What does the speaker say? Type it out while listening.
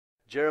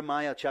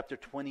Jeremiah chapter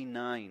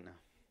 29.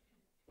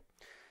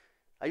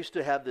 I used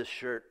to have this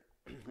shirt,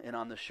 and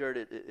on the shirt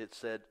it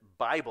said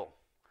Bible,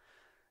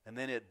 and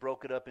then it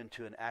broke it up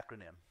into an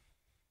acronym.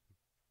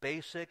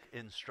 Basic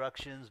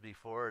instructions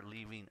before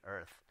leaving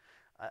Earth.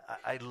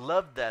 I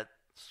loved that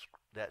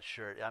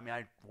shirt. I mean,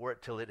 I wore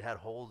it till it had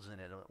holes in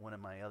it. One of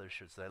my other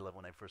shirts that I loved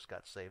when I first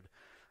got saved.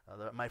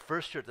 My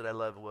first shirt that I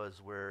loved was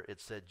where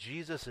it said,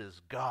 Jesus is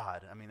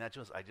God. I mean, I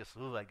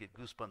get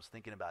goosebumps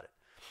thinking about it,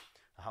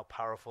 how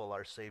powerful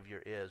our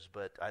Savior is.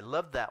 But I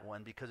love that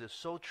one because it's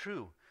so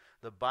true.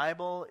 The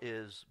Bible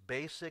is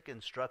basic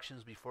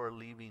instructions before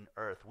leaving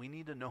Earth. We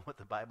need to know what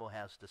the Bible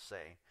has to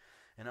say.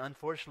 And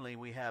unfortunately,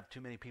 we have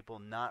too many people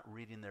not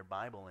reading their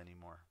Bible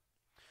anymore.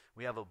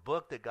 We have a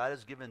book that God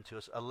has given to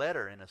us, a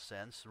letter in a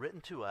sense,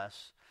 written to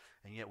us,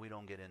 and yet we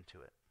don't get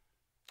into it.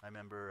 I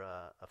remember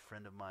a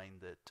friend of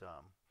mine that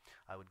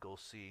I would go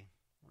see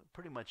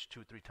pretty much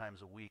 2 or 3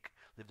 times a week,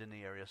 lived in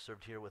the area,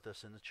 served here with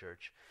us in the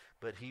church,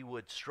 but he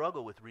would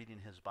struggle with reading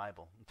his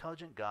Bible.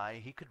 Intelligent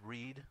guy, he could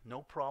read,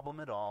 no problem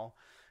at all.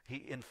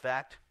 In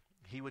fact,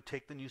 he would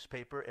take the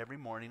newspaper every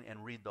morning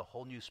and read the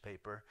whole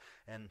newspaper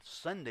and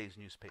Sunday's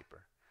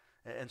newspaper.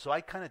 And so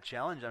I kind of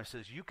challenged him. I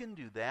says, you can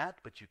do that,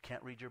 but you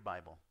can't read your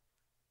Bible.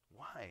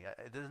 Why?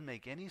 It doesn't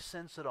make any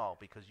sense at all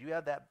because you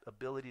have that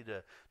ability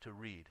to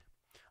read.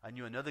 I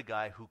knew another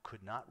guy who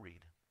could not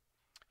read.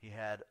 He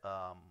had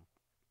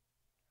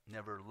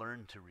never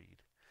learned to read.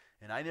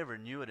 And I never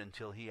knew it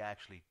until he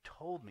actually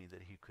told me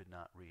that he could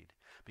not read.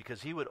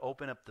 Because he would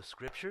open up the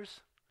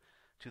scriptures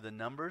to the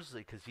numbers,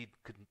 because he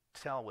could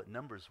tell what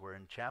numbers were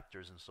in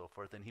chapters and so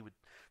forth, and he would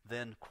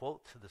then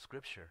quote the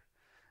scripture.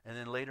 And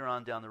then later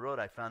on down the road,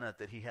 I found out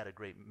that he had a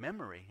great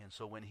memory. And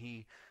so when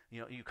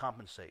you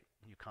compensate.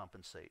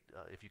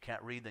 If you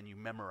can't read, then you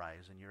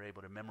memorize, and you're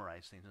able to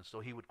memorize things. And so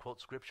he would quote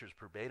scriptures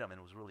verbatim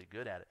and was really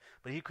good at it.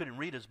 But he couldn't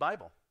read his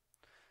Bible.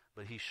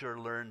 But he sure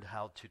learned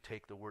how to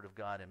take the Word of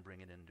God and bring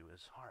it into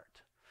his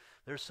heart.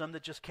 There's some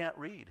that just can't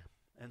read.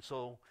 And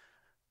so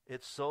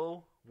it's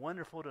so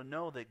wonderful to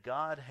know that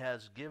God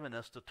has given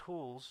us the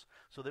tools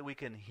so that we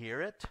can hear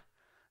it,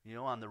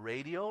 on the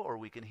radio, or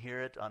we can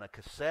hear it on a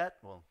cassette.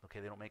 Well, okay,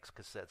 they don't make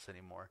cassettes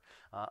anymore.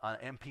 On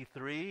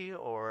MP3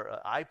 or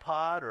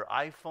iPod or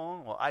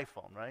iPhone. Well,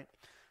 iPhone, right?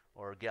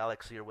 Or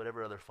Galaxy or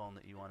whatever other phone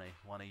that you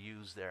want to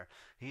use there.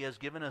 He has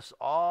given us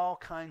all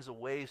kinds of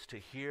ways to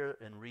hear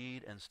and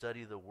read and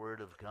study the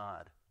Word of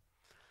God.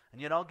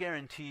 And yet I'll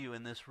guarantee you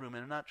in this room,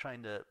 and I'm not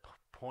trying to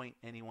point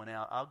anyone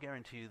out, I'll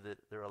guarantee you that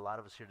there are a lot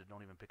of us here that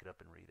don't even pick it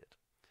up and read it.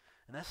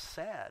 And that's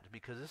sad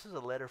because this is a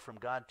letter from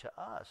God to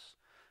us.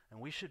 And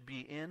we should be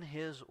in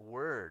His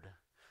Word.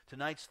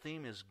 Tonight's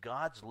theme is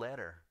God's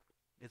letter.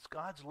 It's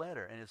God's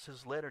letter, and it's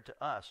His letter to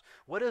us.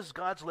 What does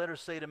God's letter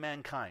say to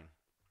mankind?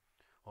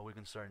 Well, we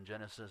can start in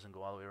Genesis and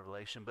go all the way to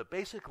Revelation. But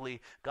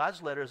basically,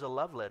 God's letter is a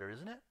love letter,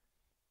 isn't it?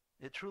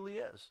 It truly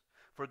is.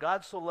 For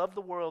God so loved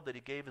the world that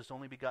He gave His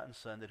only begotten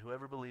Son, that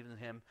whoever believes in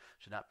Him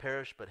should not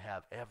perish but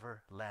have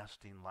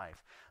everlasting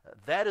life.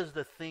 That is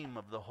the theme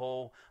of the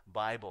whole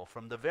Bible.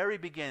 From the very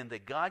beginning,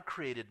 that God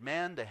created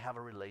man to have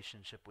a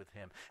relationship with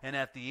Him. And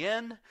at the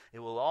end, it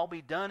will all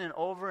be done and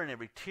over, and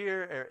every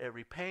tear,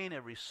 every pain,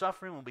 every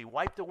suffering will be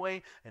wiped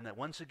away, and that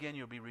once again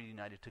you'll be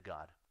reunited to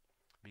God.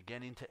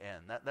 Beginning to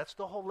end. That's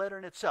the whole letter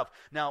in itself.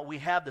 Now, we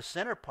have the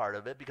center part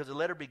of it because the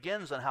letter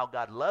begins on how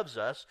God loves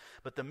us,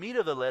 but the meat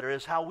of the letter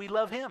is how we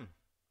love Him.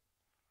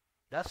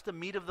 That's the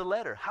meat of the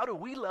letter. How do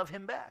we love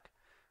Him back?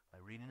 By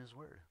reading His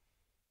Word.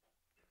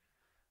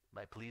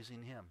 By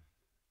pleasing Him.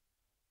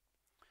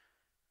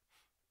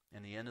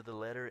 And the end of the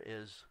letter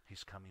is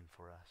He's coming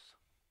for us.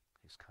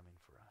 He's coming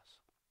for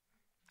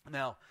us.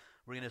 Now,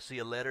 we're going to see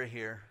a letter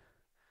here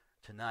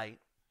tonight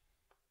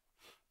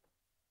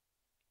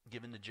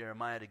given to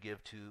Jeremiah to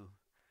give to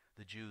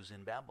the Jews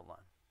in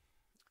Babylon.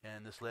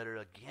 And this letter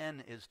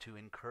again is to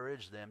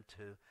encourage them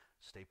to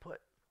stay put.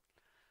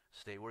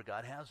 Stay where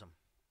God has them.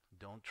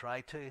 Don't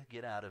try to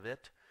get out of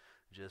it.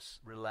 Just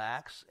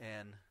relax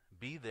and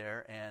be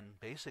there and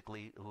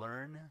basically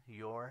learn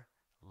your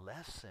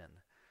lesson.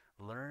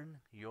 Learn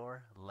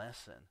your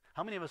lesson.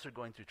 How many of us are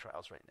going through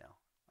trials right now?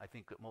 I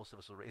think that most of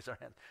us will raise our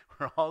hand.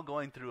 We're all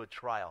going through a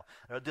trial,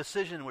 a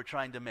decision we're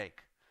trying to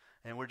make.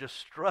 And we're just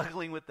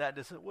struggling with that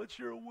decision. What's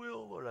your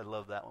will, Lord? I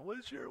love that one.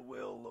 What's your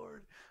will,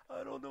 Lord?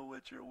 I don't know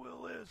what your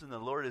will is. And the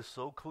Lord is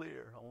so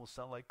clear. Almost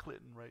sound like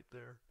Clinton right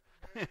there.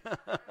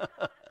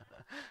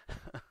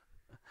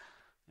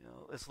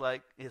 It's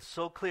like, it's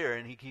so clear,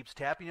 and He keeps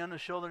tapping you on the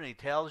shoulder, and He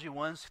tells you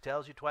once, He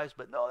tells you twice,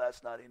 but no,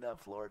 that's not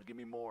enough, Lord. Give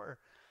me more.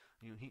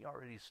 He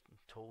already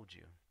told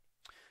you.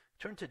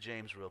 Turn to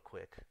James real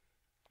quick.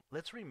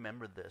 Let's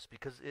remember this,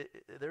 because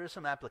there is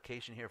some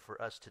application here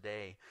for us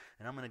today,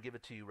 and I'm going to give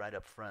it to you right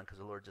up front, because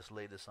the Lord just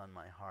laid this on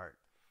my heart.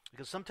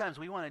 Because sometimes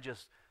we want to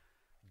just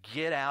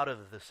get out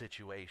of the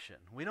situation.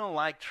 We don't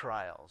like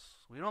trials.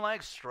 We don't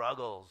like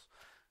struggles.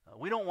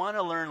 We don't want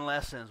to learn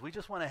lessons. We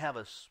just want to have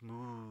a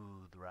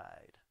smooth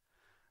ride.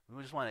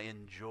 We just want to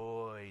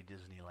enjoy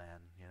Disneyland,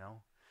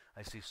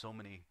 I see so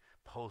many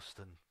posts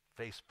on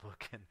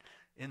Facebook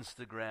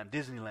Instagram,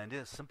 Disneyland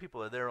is. Some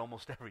people are there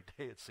almost every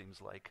day, it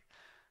seems like.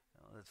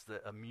 It's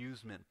the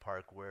amusement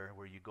park where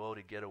you go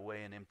to get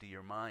away and empty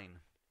your mind.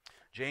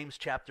 James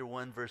chapter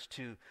 1, verse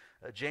 2.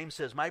 James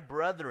says, my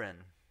brethren,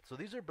 so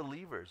these are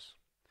believers.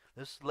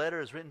 This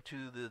letter is written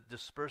to the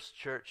dispersed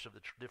church of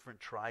the different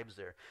tribes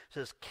there. It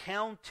says,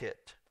 count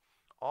it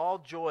all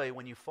joy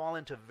when you fall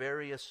into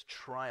various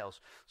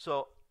trials.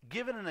 So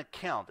given an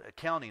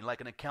accounting, like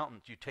an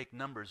accountant, you take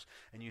numbers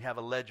and you have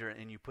a ledger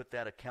and you put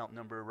that account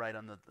number right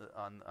on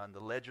the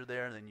ledger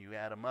there, and then you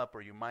add them up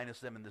or you minus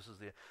them, and this is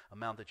the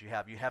amount that you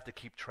have. You have to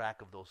keep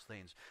track of those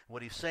things.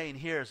 What he's saying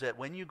here is that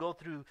when you go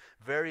through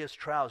various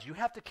trials, you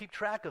have to keep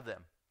track of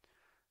them.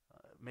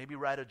 Maybe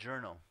write a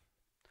journal,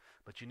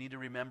 but you need to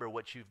remember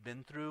what you've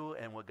been through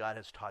and what God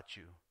has taught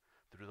you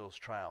through those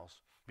trials.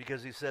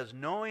 Because he says,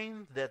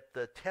 knowing that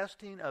the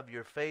testing of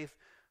your faith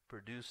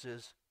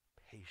produces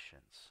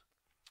patience.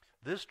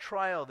 This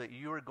trial that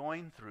you are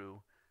going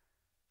through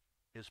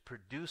is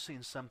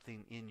producing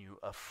something in you,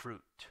 a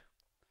fruit.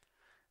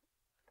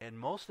 And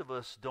most of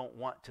us don't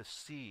want to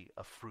see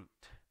a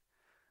fruit.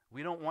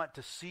 We don't want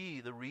to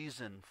see the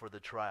reason for the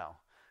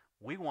trial.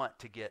 We want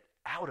to get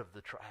out of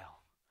the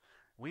trial.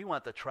 We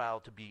want the trial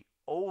to be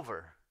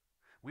over.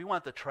 We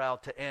want the trial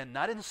to end,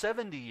 not in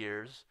 70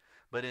 years,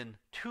 but in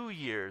 2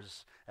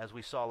 years, as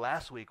we saw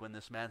last week when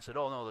this man said,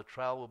 oh no, the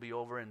trial will be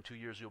over in 2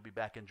 years, you'll be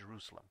back in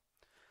Jerusalem.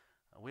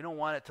 We don't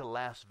want it to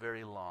last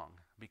very long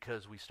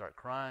because we start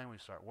crying, we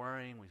start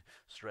worrying, we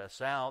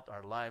stress out,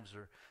 our lives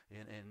are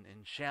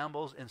in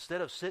shambles.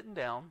 Instead of sitting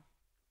down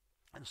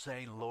and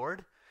saying,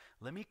 Lord,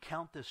 let me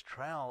count this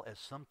trial as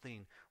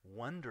something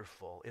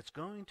wonderful. It's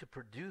going to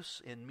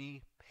produce in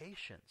me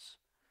patience.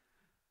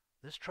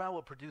 This trial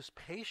will produce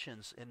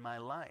patience in my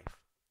life.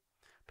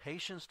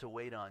 Patience to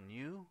wait on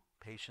you,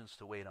 patience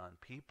to wait on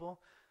people.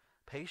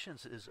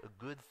 Patience is a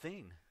good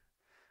thing.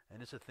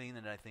 And it's a thing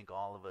that I think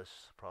all of us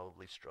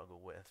probably struggle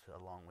with,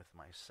 along with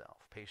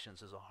myself.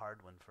 Patience is a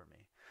hard one for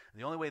me.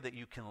 The only way that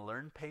you can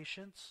learn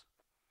patience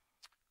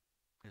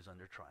is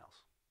under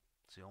trials.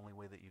 It's the only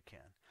way that you can.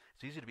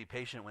 It's easy to be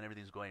patient when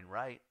everything's going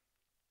right,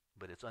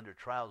 but it's under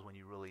trials when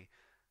you really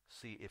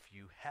see if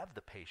you have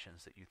the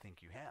patience that you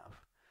think you have.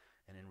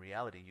 And in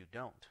reality, you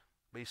don't.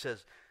 But he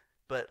says,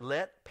 but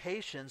let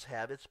patience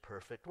have its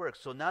perfect work.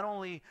 So not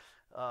only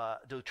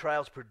do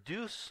trials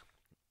produce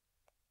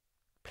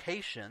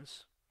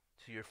patience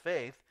to your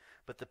faith,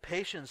 but the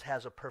patience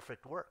has a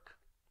perfect work.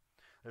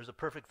 There's a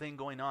perfect thing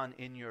going on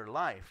in your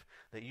life,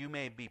 that you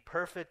may be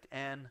perfect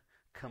and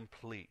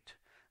complete,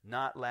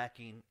 not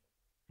lacking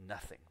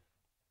nothing.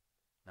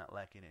 Not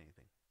lacking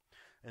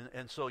anything.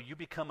 And so you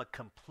become a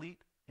complete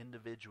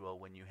individual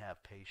when you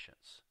have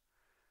patience.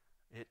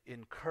 It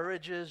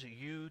encourages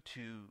you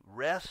to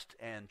rest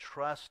and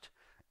trust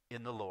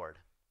in the Lord,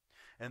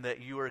 and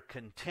that you are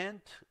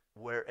content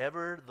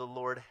wherever the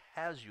Lord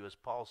has you, as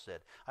Paul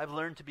said. I've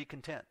learned to be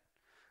content,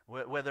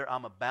 whether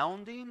I'm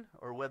abounding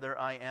or whether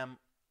I am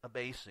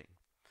abasing.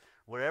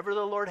 Wherever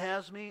the Lord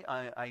has me,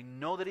 I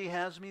know that he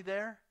has me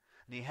there,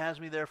 and he has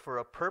me there for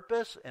a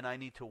purpose, and I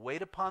need to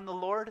wait upon the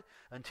Lord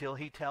until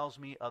he tells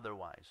me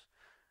otherwise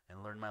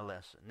and learn my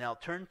lesson. Now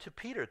turn to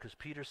Peter, because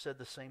Peter said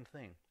the same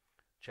thing.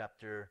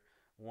 Chapter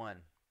 1.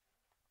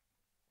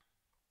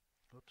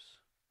 Oops.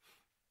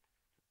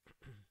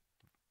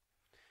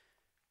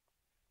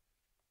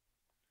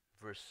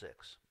 Verse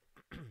 6.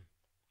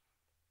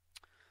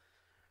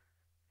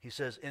 He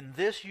says, in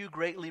this you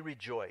greatly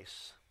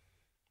rejoice,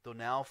 though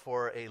now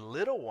for a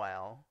little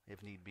while,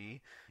 if need be,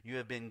 you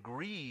have been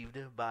grieved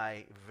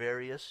by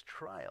various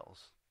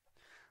trials.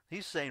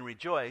 He's saying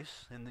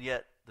rejoice, and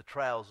yet the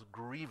trials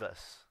grieve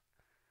us.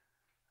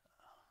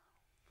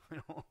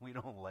 We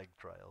don't like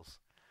trials.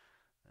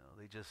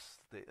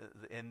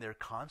 And they're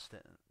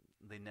constant.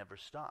 They never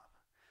stop,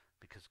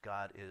 because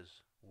God is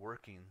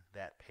working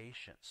that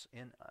patience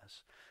in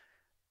us.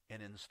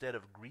 And instead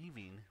of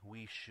grieving,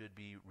 we should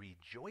be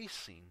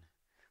rejoicing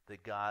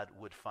that God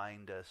would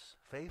find us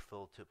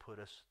faithful to put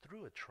us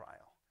through a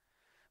trial.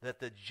 That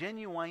the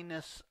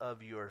genuineness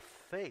of your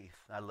faith,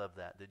 I love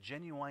that, the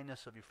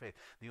genuineness of your faith.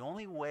 The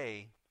only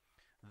way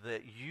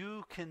that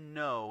you can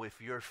know if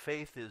your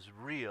faith is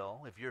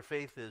real, if your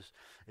faith is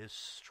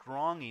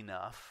strong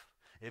enough,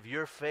 if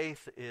your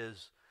faith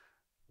is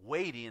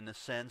weighty in the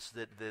sense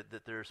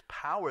that there's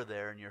power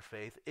there in your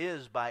faith,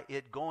 is by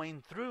it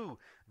going through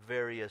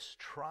various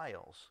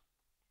trials.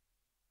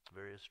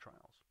 Various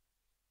trials.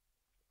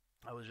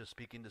 I was just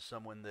speaking to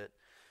someone that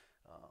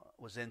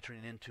was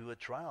entering into a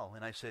trial,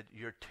 and I said,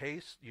 your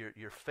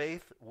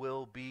faith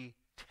will be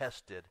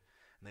tested.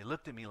 And they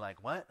looked at me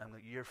like, what? I'm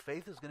like, your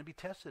faith is going to be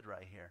tested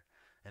right here.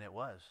 And it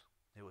was.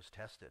 It was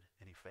tested,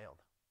 and he failed.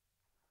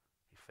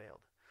 He failed.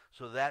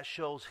 So that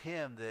shows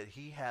him that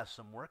he has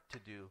some work to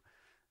do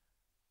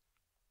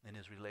in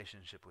his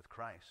relationship with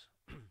Christ.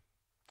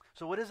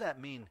 So what does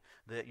that mean,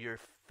 that your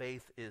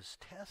faith is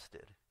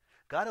tested?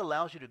 God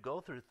allows you to go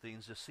through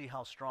things to see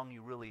how strong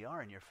you really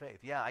are in your faith.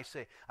 Yeah, I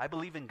say, I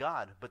believe in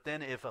God, but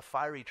then if a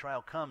fiery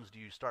trial comes, do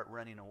you start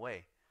running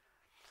away?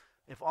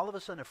 If all of a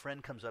sudden a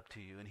friend comes up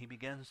to you and he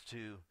begins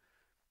to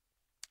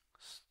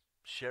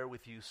share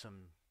with you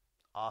some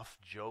off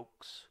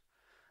jokes,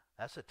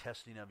 that's a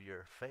testing of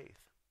your faith.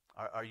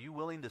 Are you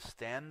willing to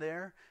stand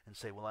there and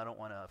say, well, I don't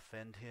want to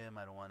offend him.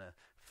 I don't want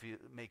to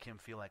make him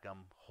feel like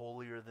I'm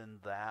holier than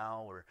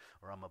thou, or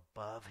I'm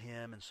above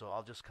him, and so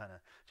I'll just kind of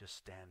just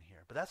stand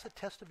here. But that's a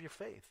test of your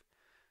faith.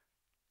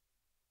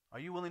 Are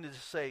you willing to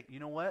just say, you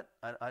know what?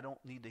 I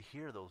don't need to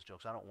hear those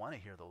jokes. I don't want to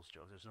hear those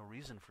jokes. There's no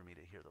reason for me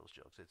to hear those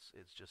jokes.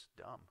 It's just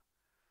dumb.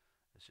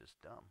 It's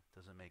just dumb.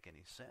 Doesn't make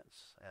any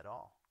sense at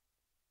all.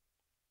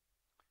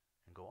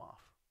 And go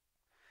off.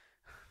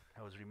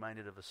 I was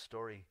reminded of a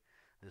story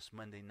this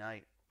Monday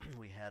night.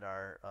 We had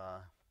our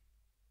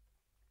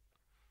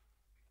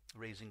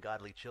Raising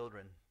Godly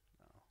Children,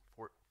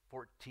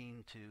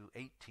 14 to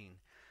 18,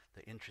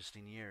 the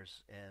interesting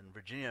years. And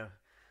Virginia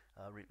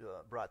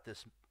brought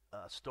this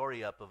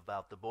story up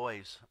about the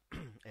boys,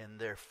 and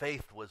their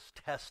faith was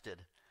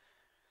tested.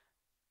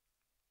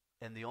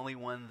 And the only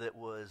one that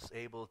was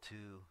able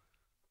to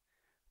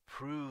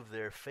prove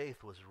their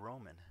faith was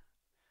Roman,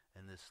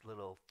 and this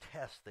little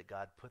test that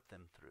God put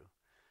them through.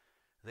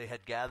 They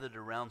had gathered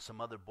around some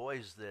other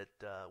boys that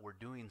were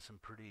doing some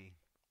pretty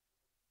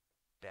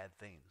bad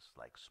things,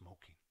 like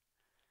smoking.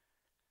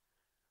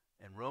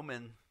 And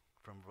Roman,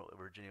 from what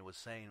Virginia was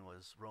saying,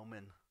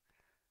 Roman,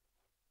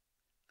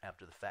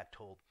 after the fact,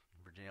 told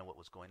Virginia what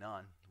was going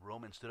on.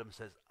 Roman stood up and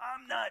says,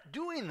 I'm not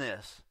doing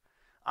this.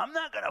 I'm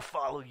not going to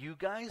follow you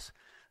guys.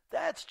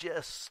 That's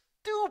just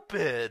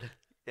stupid.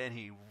 And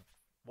he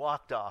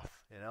walked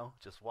off,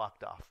 just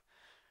walked off.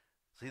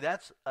 See,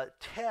 that's a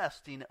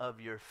testing of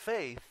your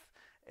faith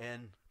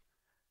and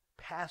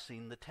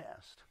passing the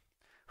test.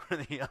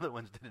 Where the other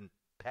ones didn't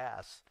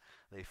pass,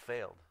 they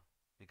failed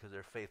because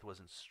their faith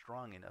wasn't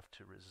strong enough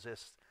to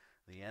resist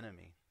the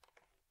enemy.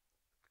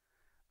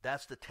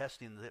 That's the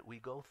testing that we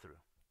go through.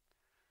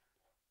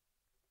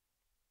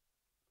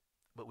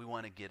 But we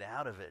want to get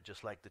out of it,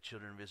 just like the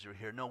children of Israel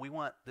here. No, we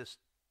want this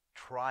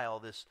trial,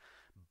 this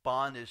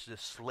bondage,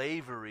 this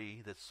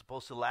slavery that's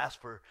supposed to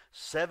last for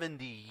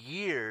 70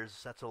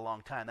 years. That's a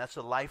long time. That's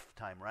a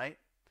lifetime, right?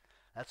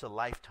 That's a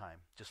lifetime,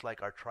 just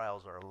like our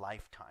trials are a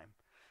lifetime.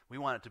 We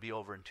want it to be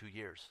over in 2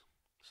 years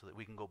so that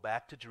we can go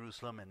back to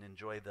Jerusalem and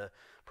enjoy the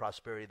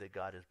prosperity that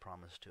God has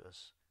promised to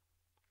us.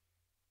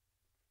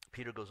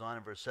 Peter goes on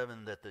in verse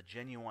 7, that the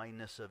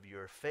genuineness of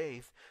your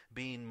faith,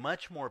 being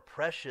much more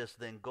precious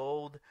than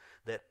gold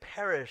that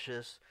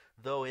perishes,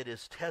 though it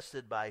is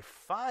tested by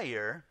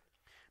fire,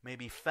 may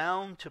be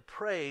found to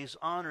praise,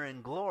 honor,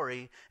 and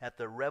glory at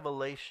the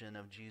revelation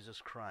of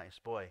Jesus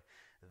Christ. Boy,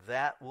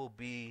 that will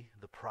be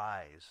the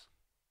prize.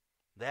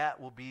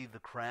 That will be the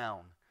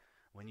crown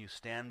when you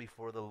stand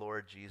before the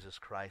Lord Jesus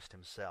Christ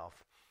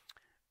himself.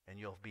 And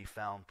you'll be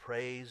found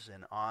praise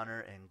and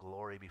honor and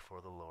glory before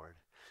the Lord.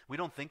 We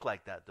don't think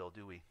like that, though,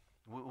 do we?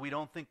 We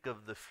don't think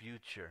of the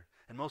future.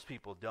 And most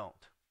people don't.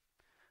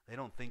 They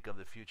don't think of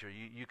the future.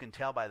 You can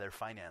tell by their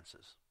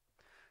finances.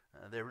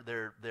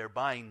 They're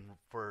buying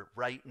for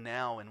right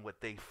now and what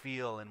they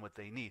feel and what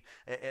they need.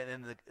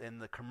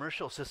 And the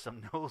commercial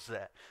system knows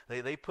that.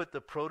 They put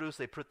the produce,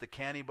 they put the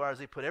candy bars,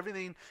 they put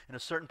everything in a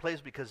certain place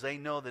because they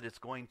know that it's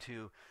going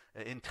to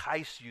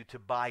entice you to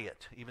buy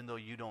it, even though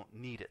you don't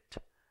need it.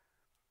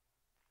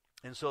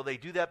 And so they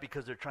do that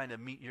because they're trying to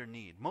meet your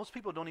need. Most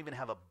people don't even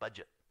have a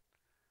budget.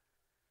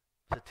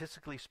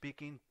 Statistically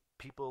speaking,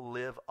 people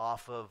live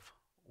off of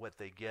what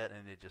they get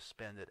and they just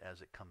spend it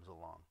as it comes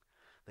along.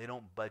 They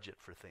don't budget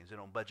for things. They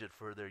don't budget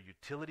for their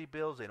utility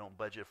bills. They don't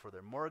budget for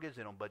their mortgage.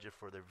 They don't budget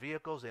for their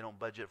vehicles. They don't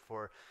budget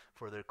for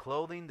their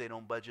clothing. They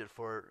don't budget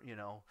for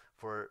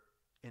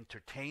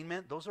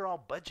entertainment. Those are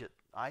all budget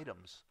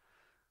items.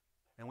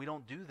 And we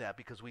don't do that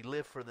because we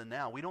live for the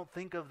now. We don't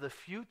think of the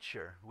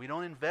future. We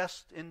don't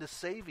invest into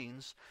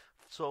savings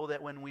so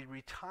that when we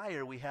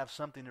retire, we have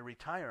something to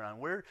retire on.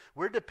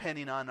 We're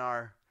depending on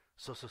our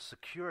Social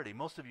Security.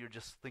 Most of you are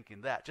just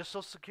thinking that. Just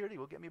Social Security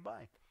will get me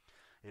by.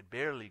 It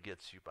barely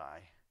gets you by.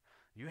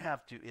 You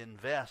have to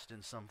invest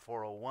in some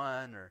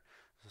 401 or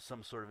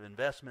some sort of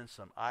investment,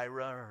 some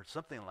IRA or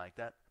something like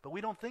that. But we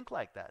don't think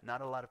like that.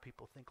 Not a lot of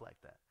people think like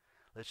that.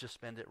 Let's just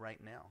spend it right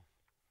now.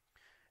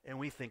 And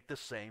we think the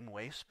same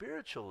way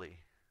spiritually.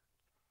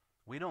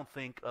 We don't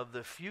think of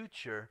the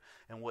future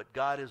and what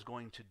God is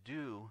going to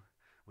do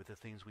with the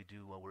things we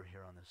do while we're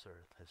here on this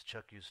earth. As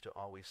Chuck used to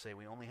always say,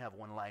 we only have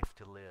one life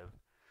to live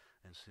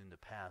and soon to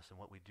pass. And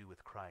what we do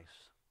with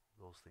Christ,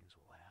 those things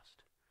will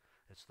last.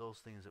 It's those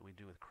things that we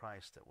do with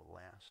Christ that will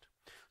last.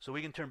 So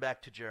we can turn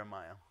back to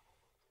Jeremiah.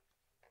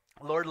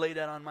 Lord laid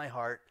that on my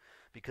heart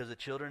because the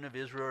children of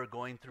Israel are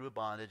going through a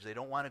bondage. They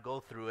don't want to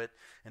go through it.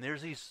 And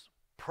there's these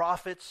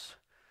prophets,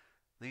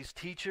 these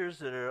teachers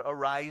that are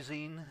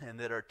arising and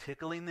that are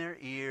tickling their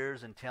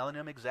ears and telling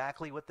them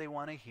exactly what they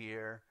want to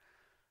hear.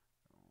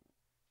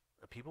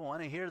 People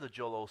want to hear the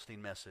Joel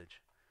Osteen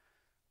message.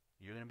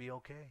 You're going to be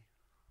okay.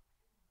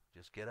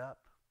 Just get up.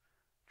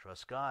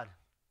 Trust God.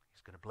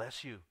 He's going to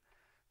bless you.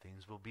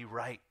 Things will be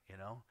right,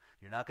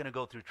 You're not going to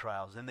go through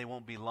trials. Then they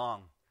won't be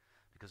long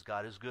because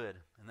God is good.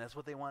 And that's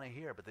what they want to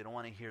hear, but they don't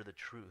want to hear the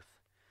truth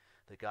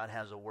that God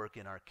has a work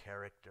in our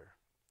character.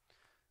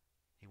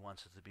 He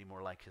wants us to be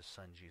more like his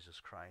Son, Jesus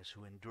Christ,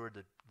 who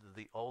endured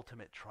the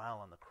ultimate trial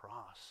on the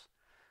cross,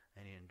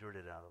 and he endured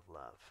it out of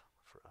love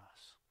for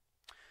us.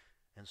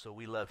 And so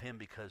we love him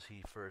because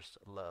he first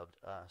loved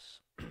us.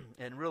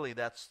 And really,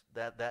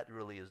 that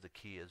really is the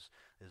key, is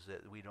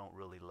that we don't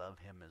really love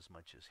him as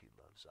much as he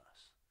loves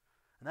us.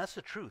 And that's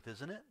the truth,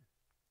 isn't it?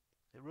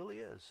 It really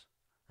is.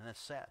 And that's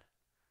sad.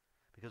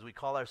 Because we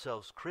call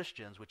ourselves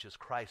Christians, which is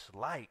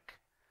Christ-like,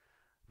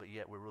 but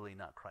yet we're really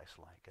not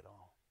Christ-like at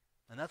all.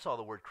 And that's all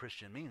the word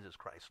Christian means, is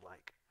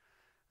Christ-like.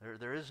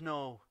 There is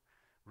no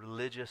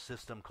religious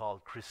system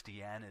called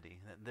Christianity.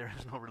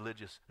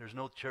 There's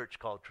no church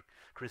called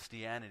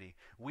Christianity.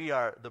 We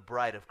are the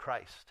bride of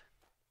Christ.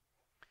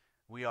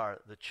 We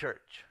are the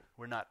church.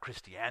 We're not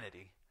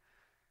Christianity.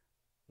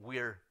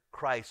 We're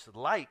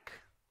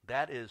Christ-like.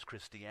 That is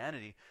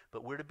Christianity.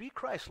 But we're to be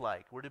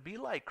Christ-like. We're to be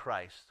like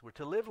Christ. We're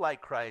to live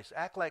like Christ,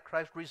 act like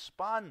Christ,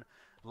 respond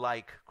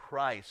like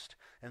Christ.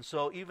 And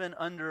so even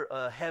under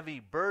a heavy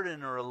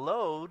burden or a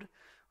load,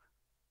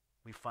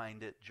 we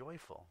find it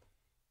joyful.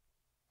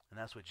 And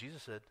that's what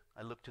Jesus said.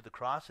 I look to the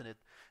cross,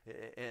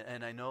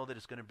 and I know that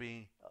it's going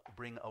to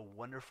bring a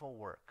wonderful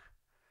work.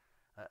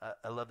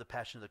 I love the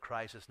Passion of the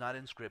Christ. It's not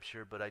in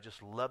Scripture, but I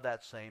just love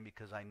that saying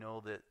because I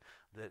know that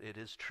it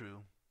is true,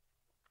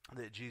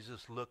 that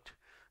Jesus looked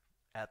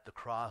at the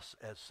cross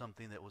as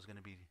something that was going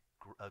to be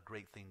a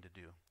great thing to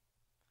do.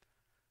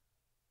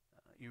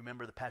 You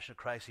remember the Passion of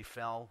Christ? He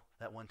fell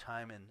that one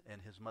time,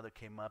 and his mother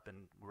came up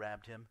and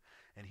grabbed him,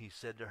 and he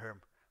said to her,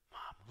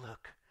 "Mom,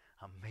 look,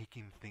 I'm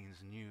making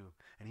things new."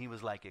 And he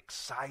was like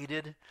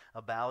excited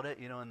about it,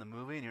 in the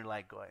movie, and you're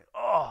like going,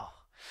 oh.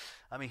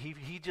 I mean,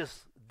 he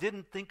just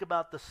didn't think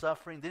about the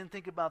suffering, didn't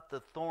think about the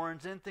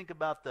thorns, didn't think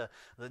about the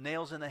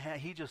nails in the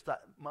hand. He just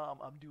thought, Mom,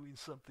 I'm doing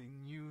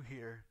something new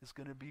here. It's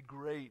going to be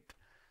great.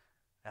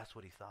 That's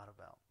what he thought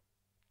about.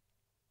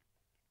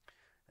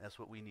 That's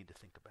what we need to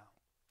think about.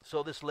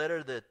 So this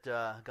letter that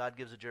God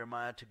gives to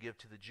Jeremiah to give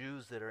to the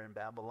Jews that are in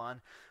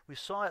Babylon, we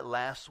saw it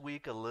last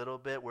week a little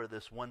bit where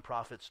this one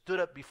prophet stood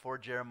up before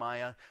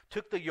Jeremiah,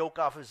 took the yoke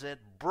off his head,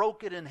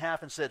 broke it in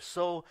half and said,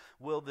 so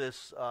will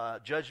this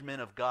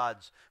judgment of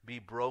God's be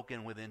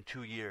broken within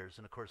 2 years.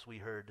 And of course we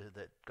heard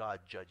that God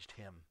judged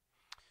him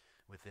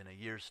within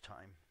a year's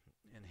time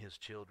and his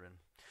children.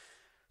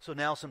 So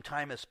now some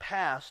time has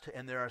passed,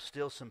 and there are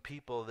still some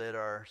people that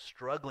are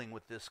struggling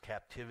with this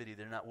captivity.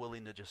 They're not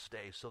willing to just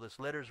stay. So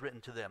this letter is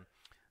written to them.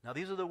 Now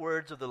these are the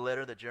words of the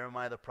letter that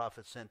Jeremiah the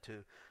prophet sent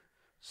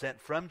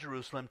from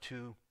Jerusalem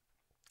to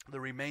the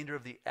remainder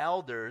of the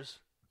elders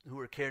who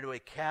were carried away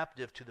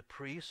captive, to the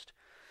priest,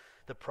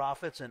 the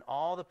prophets, and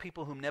all the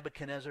people whom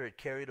Nebuchadnezzar had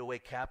carried away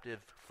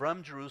captive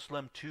from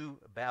Jerusalem to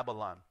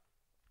Babylon.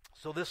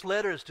 So this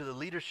letter is to the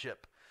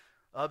leadership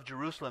of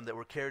Jerusalem that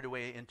were carried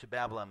away into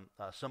Babylon.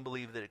 Some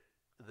believe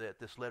that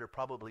this letter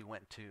probably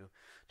went to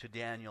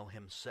Daniel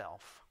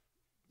himself.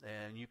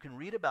 And you can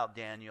read about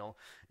Daniel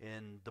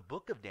in the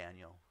book of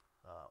Daniel.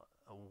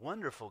 A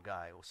wonderful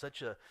guy,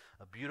 such a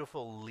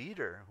beautiful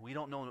leader. We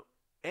don't know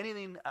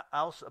anything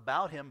else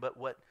about him but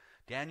what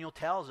Daniel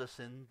tells us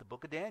in the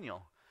book of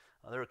Daniel.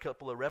 There are a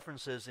couple of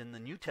references in the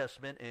New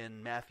Testament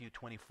in Matthew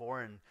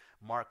 24 and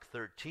Mark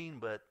 13,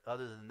 but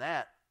other than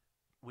that,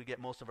 we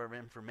get most of our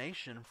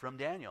information from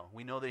Daniel.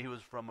 We know that he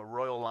was from a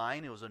royal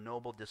line. He was a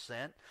noble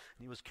descent.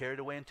 And he was carried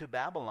away into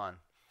Babylon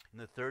in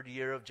the 3rd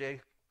year of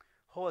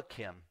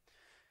Jehoiakim.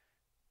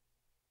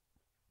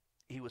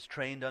 He was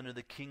trained under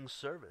the king's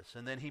service.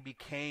 And then he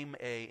became,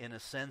 in a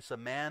sense, a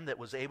man that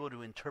was able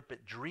to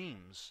interpret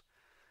dreams.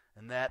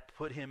 And that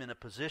put him in a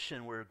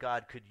position where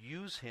God could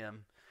use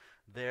him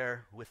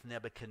there with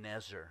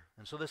Nebuchadnezzar.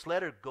 And so this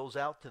letter goes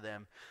out to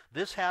them.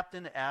 This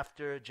happened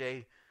after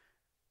Jehoiakim,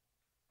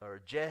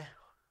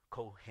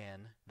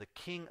 the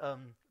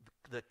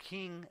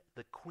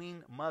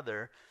queen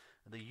mother,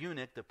 the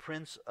eunuch, the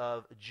prince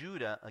of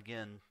Judah,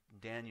 again,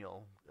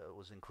 Daniel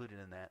was included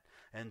in that,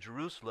 and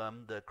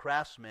Jerusalem, the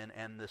craftsmen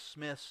and the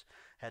smiths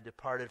had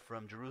departed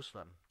from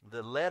Jerusalem.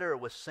 The letter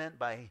was sent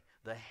by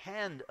the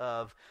hand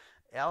of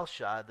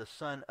Elisha, the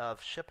son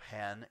of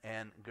Shaphan,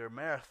 and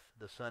Gemerth,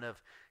 the son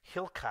of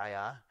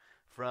Hilkiah,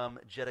 from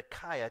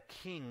Zedekiah,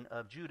 king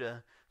of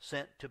Judah,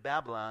 sent to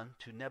Babylon,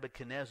 to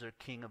Nebuchadnezzar,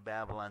 king of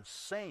Babylon,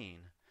 saying.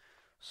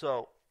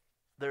 So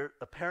there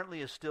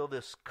apparently is still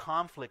this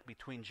conflict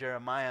between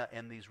Jeremiah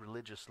and these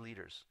religious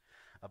leaders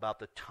about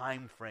the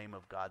time frame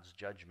of God's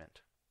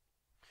judgment.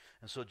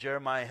 And so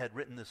Jeremiah had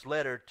written this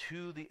letter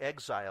to the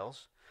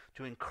exiles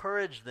to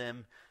encourage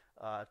them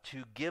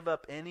to give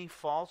up any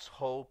false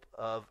hope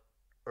of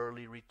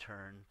early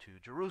return to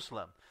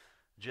Jerusalem.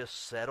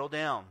 Just settle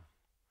down.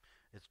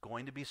 It's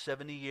going to be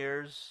 70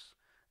 years,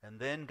 and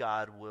then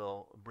God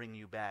will bring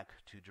you back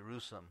to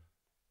Jerusalem.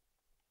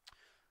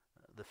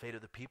 The fate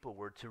of the people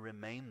were to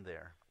remain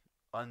there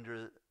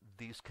under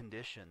these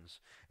conditions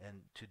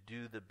and to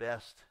do the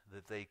best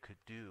that they could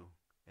do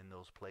in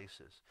those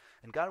places.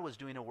 And God was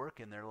doing a work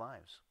in their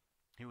lives.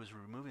 He was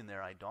removing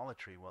their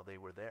idolatry while they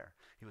were there.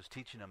 He was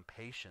teaching them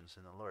patience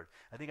in the Lord.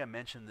 I think I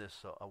mentioned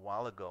this a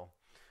while ago.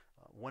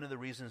 One of the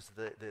reasons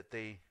that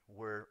they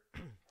were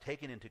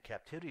taken into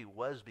captivity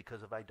was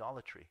because of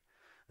idolatry.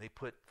 They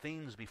put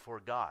things before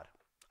God,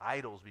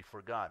 idols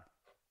before God.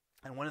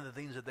 And one of the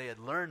things that they had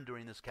learned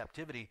during this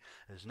captivity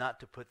is not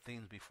to put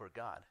things before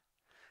God.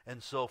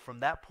 And so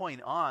from that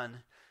point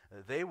on,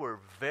 they were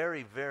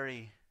very,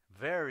 very,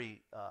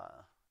 very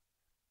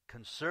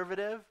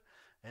conservative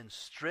and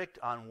strict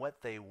on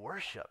what they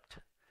worshiped.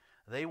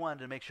 They wanted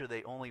to make sure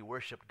they only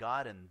worshiped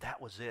God, and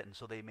that was it. And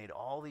so they made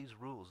all these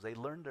rules. They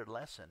learned their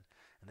lesson,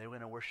 and they were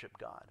going to worship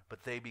God.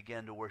 But they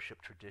began to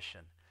worship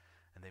tradition,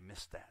 and they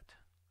missed that.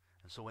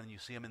 And so when you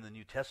see them in the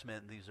New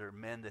Testament, these are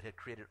men that had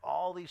created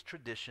all these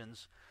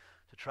traditions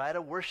to try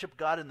to worship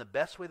God in the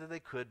best way that they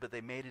could, but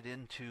they made it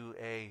into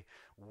a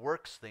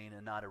works thing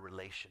and not a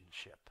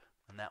relationship.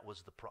 And that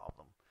was the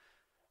problem.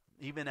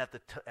 Even at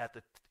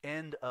the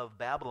end of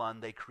Babylon,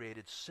 they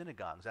created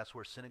synagogues. That's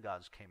where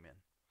synagogues came in.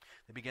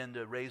 They began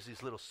to raise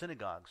these little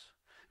synagogues.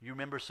 You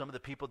remember some of the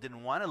people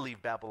didn't want to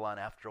leave Babylon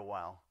after a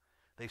while.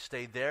 They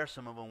stayed there.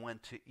 Some of them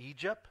went to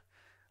Egypt.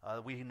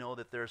 We know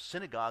that there are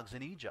synagogues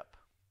in Egypt.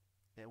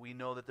 And we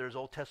know that there's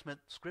Old Testament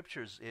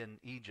scriptures in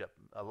Egypt,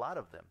 a lot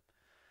of them.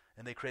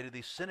 And they created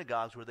these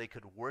synagogues where they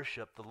could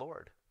worship the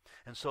Lord.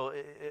 And so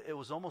it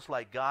was almost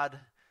like God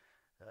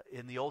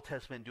in the Old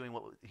Testament doing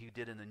what he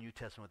did in the New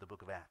Testament with the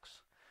book of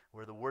Acts,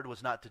 where the word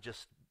was not to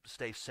just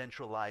stay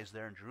centralized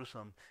there in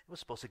Jerusalem. It was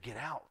supposed to get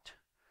out.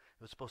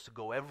 It was supposed to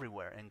go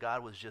everywhere, and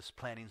God was just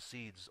planting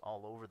seeds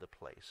all over the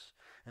place.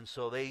 And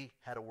so they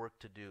had a work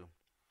to do.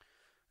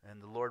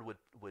 And the Lord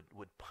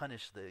would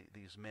punish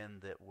these men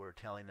that were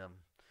telling them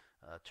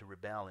to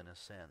rebel in a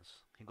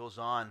sense. He goes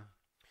on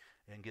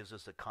and gives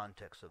us the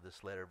context of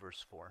this letter,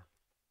 verse 4.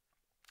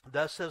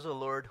 Thus says the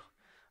Lord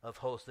of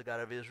hosts, the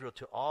God of Israel,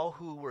 to all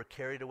who were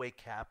carried away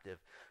captive,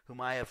 whom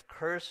I have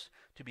cursed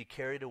to be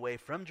carried away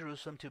from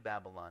Jerusalem to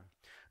Babylon,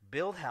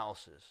 build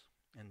houses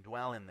and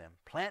dwell in them,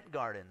 plant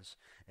gardens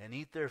and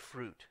eat their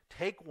fruit,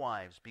 take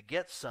wives,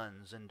 beget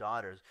sons and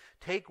daughters,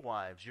 take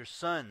wives, your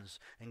sons,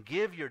 and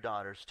give your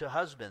daughters to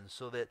husbands,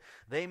 so that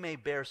they may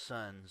bear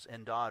sons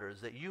and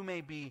daughters, that you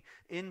may be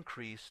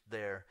increased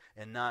there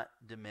and not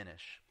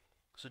diminish.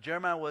 So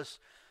Jeremiah was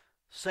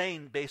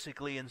saying,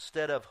 basically,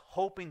 instead of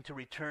hoping to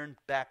return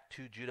back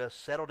to Judah,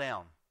 settle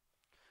down.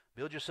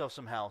 Build yourself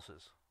some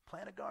houses.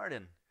 Plant a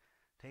garden.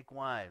 Take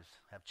wives.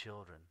 Have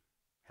children.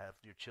 Have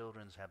your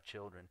children's have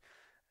children,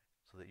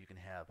 so that you can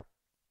have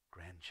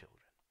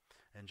grandchildren.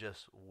 And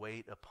just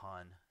wait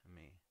upon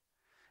me.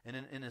 And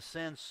in a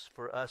sense,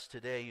 for us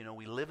today,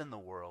 we live in the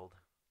world,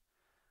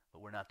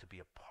 but we're not to be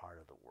a part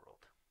of the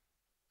world.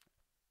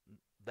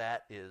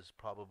 That is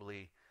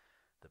probably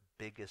the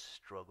biggest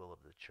struggle of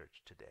the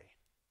church today,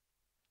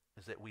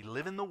 is that we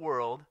live in the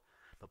world,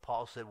 but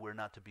Paul said we're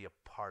not to be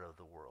a part of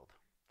the world.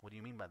 What do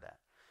you mean by that?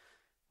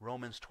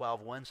 Romans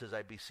 12:1 says,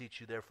 I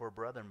beseech you therefore,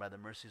 brethren, by the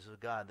mercies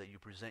of God, that you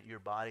present your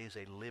bodies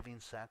a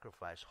living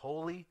sacrifice,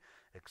 holy,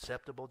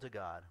 acceptable to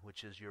God,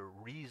 which is your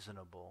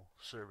reasonable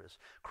service.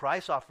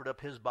 Christ offered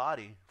up his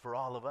body for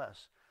all of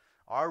us.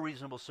 Our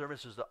reasonable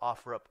service is to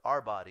offer up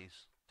our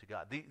bodies to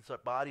God. These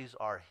bodies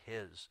are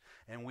his,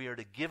 and we are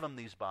to give him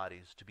these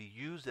bodies to be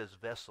used as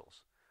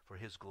vessels for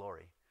his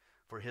glory,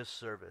 for his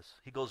service.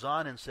 He goes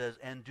on and says,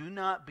 and do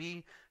not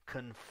be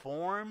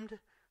conformed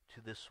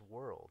to this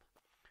world,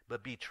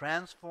 but be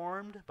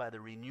transformed by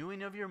the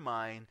renewing of your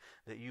mind,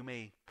 that you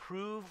may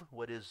prove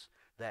what is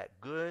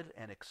that good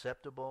and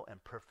acceptable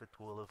and perfect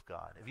will of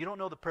God. If you don't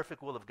know the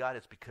perfect will of God,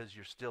 it's because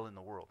you're still in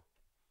the world.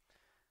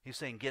 He's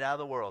saying, get out of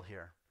the world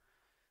here.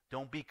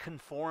 Don't be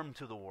conformed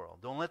to the world.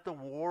 Don't let the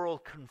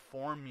world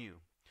conform you.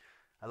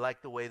 I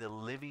like the way the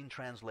Living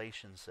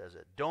Translation says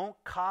it. Don't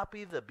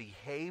copy the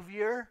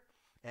behavior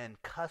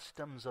and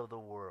customs of the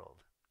world.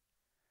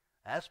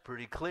 That's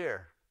pretty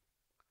clear.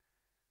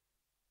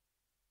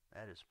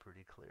 That is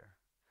pretty clear.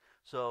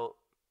 So,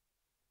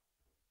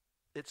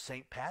 it's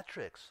St.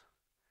 Patrick's.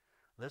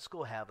 Let's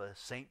go have a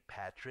St.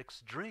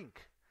 Patrick's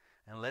drink.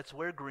 And let's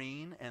wear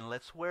green, and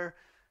let's wear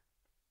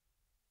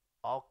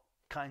all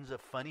kinds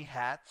of funny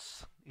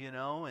hats,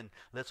 and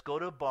let's go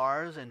to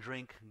bars and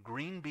drink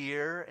green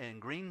beer and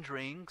green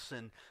drinks,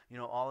 and,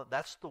 all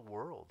that's the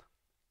world.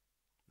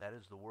 That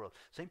is the world.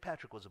 St.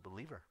 Patrick was a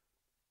believer.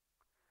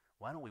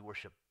 Why don't we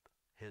worship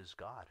his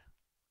God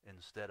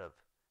instead of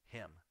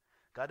him?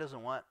 God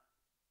doesn't want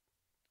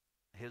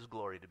his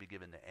glory to be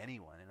given to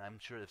anyone. And I'm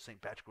sure if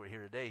St. Patrick were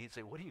here today, he'd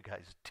say, what are you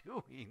guys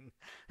doing?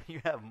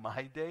 You have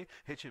my day?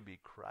 It should be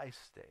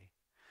Christ's day.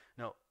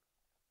 No,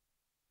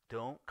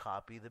 don't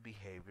copy the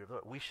behavior of the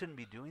Lord. We shouldn't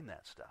be doing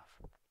that stuff.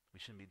 We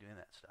shouldn't be doing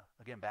that stuff.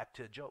 Again, back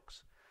to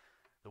jokes.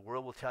 The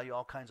world will tell you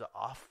all kinds of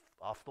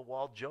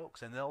off-the-wall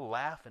jokes, and they'll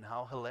laugh and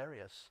how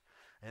hilarious.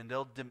 And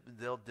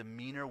they'll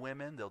demeanor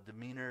women, they'll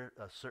demeanor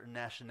a certain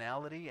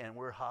nationality, and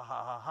we're ha,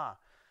 ha, ha, ha.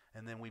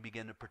 And then we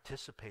begin to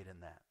participate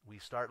in that. We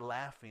start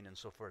laughing and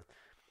so forth.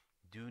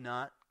 Do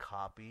not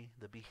copy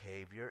the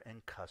behavior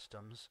and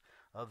customs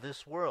of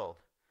this world,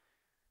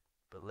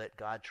 but let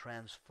God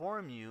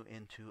transform you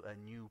into a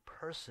new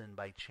person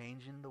by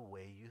changing the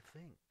way you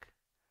think.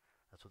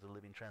 That's what the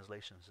Living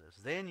Translation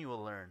says. Then you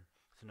will learn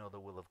to know the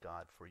will of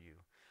God for you,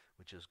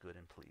 which is good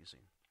and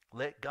pleasing.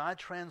 Let God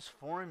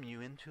transform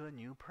you into a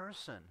new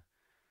person.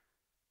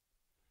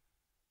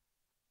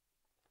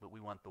 But we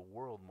want the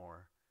world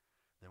more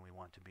than we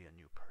want to be a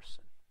new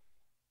person.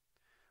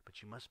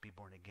 But you must be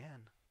born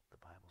again, the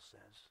Bible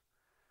says.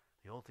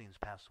 The old things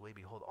pass away.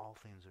 Behold, all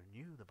things are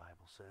new, the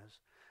Bible says.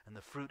 And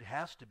the fruit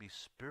has to be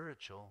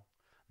spiritual,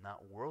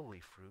 not worldly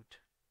fruit.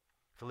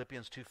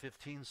 Philippians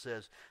 2:15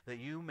 says that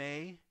you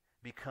may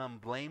become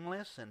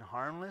blameless and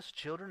harmless,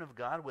 children of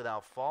God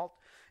without fault,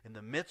 in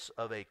the midst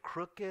of a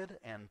crooked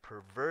and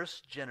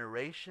perverse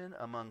generation,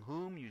 among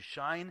whom you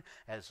shine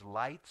as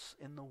lights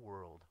in the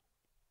world.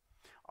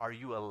 Are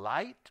you a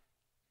light?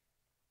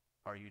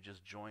 Or are you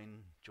just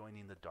joining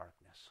the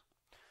darkness?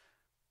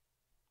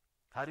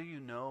 How do you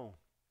know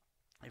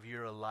if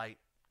you're a light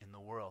in the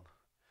world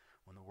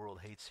when the world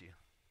hates you?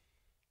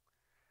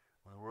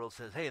 When the world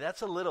says, hey,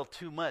 that's a little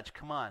too much.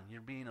 Come on,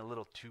 you're being a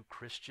little too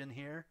Christian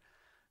here.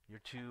 You're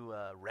too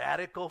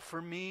radical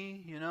for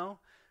me, you know.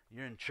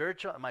 You're in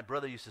church. My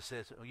brother used to say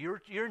this,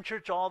 you're in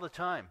church all the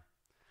time.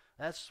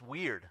 That's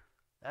weird.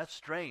 That's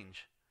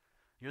strange.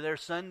 You're there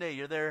Sunday,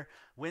 you're there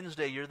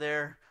Wednesday, you're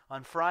there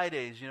on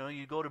Fridays. You know,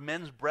 you go to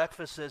men's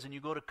breakfasts and you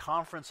go to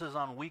conferences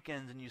on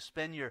weekends and you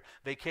spend your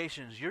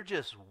vacations. You're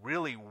just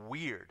really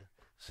weird.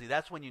 See,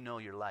 that's when you know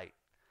you're light,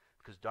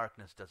 because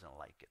darkness doesn't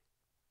like it.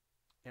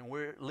 And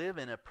we live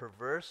in a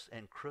perverse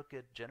and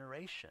crooked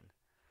generation.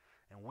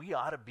 And we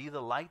ought to be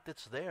the light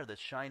that's there,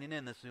 that's shining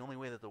in. That's the only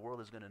way that the world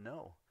is going to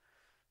know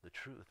the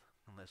truth,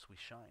 unless we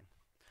shine.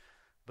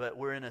 But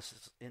we're in an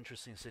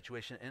interesting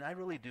situation, and I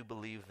really do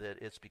believe that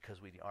it's because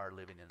we are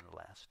living in the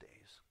last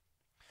days,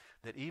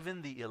 that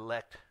even the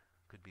elect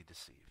could be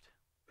deceived.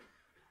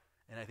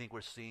 And I think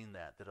we're seeing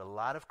that a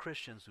lot of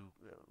Christians who,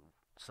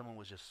 someone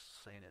was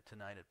just saying it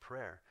tonight at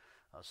prayer,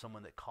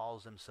 someone that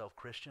calls themselves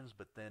Christians,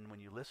 but then when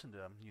you listen to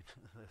them,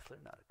 they're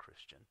not a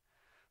Christian.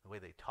 The way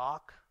they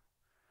talk,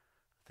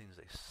 the things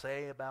they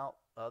say about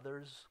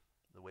others,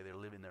 the way they're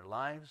living their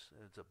lives,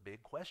 it's a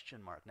big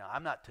question mark. Now,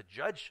 I'm not to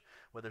judge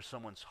whether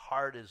someone's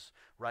heart is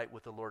right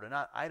with the Lord or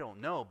not. I don't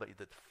know, but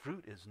the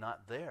fruit is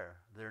not there.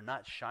 They're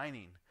not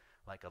shining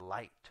like a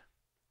light.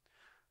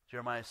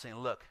 Jeremiah is saying,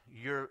 look,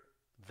 you're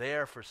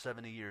there for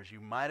 70 years. You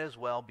might as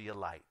well be a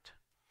light.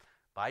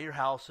 Buy your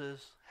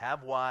houses,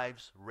 have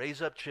wives,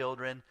 raise up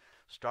children,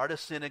 start a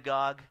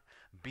synagogue,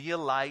 be a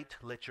light.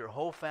 Let your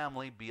whole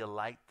family be a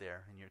light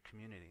there in your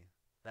community.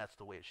 That's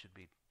the way it should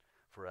be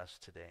for us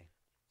today.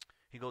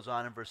 He goes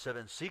on in verse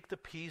 7, seek the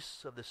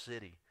peace of the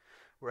city,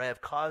 where I have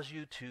caused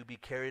you to be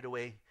carried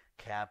away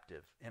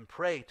captive, and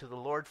pray to the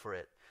Lord for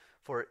it,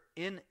 for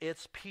in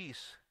its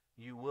peace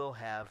you will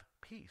have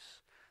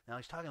peace. Now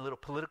he's talking a little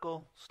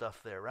political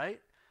stuff there,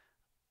 right?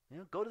 You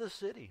know, go to the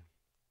city,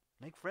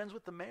 make friends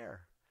with the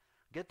mayor,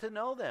 get to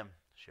know them,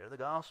 share the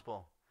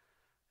gospel,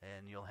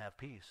 and you'll have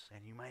peace.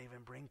 And you might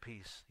even bring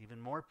peace, even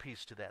more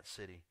peace to that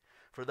city.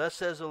 For thus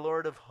says the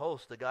Lord of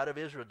hosts, the God of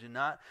Israel, do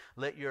not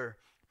let your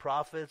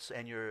prophets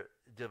and your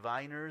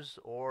diviners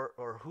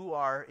or who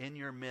are in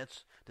your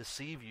midst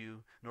deceive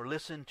you, nor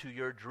listen to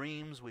your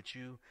dreams which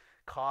you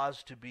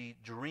cause to be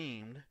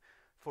dreamed,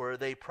 for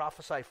they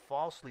prophesy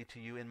falsely to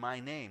you in my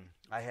name.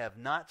 I have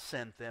not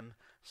sent them,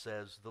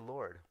 says the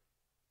Lord.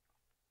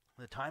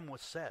 The time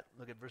was set.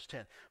 Look at verse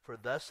 10. For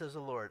thus says the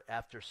Lord,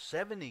 after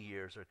 70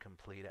 years are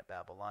complete at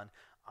Babylon,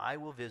 I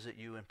will visit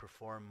you and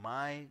perform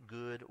my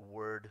good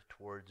word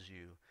towards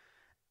you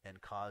and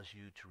cause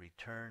you to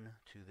return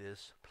to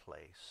this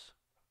place.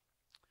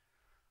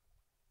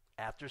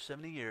 After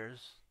 70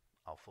 years,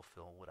 I'll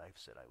fulfill what I've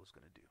said I was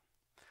going to do.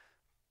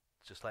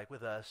 Just like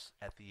with us,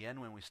 at the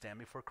end when we stand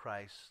before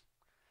Christ,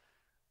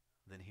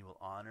 then he will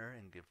honor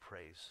and give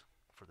praise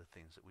for the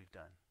things that we've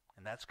done.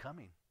 And that's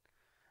coming.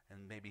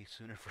 And maybe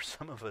sooner for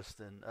some of us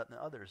than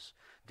others.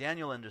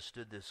 Daniel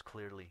understood this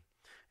clearly.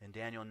 In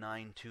Daniel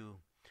 9:2,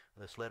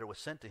 this letter was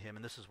sent to him,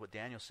 and this is what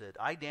Daniel said.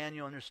 I,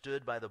 Daniel,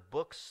 understood by the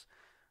books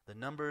the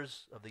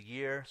numbers of the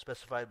year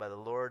specified by the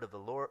word of the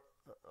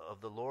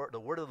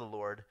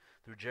Lord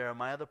through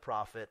Jeremiah the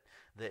prophet,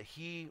 that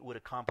he would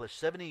accomplish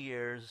 70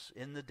 years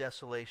in the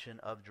desolation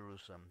of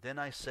Jerusalem. Then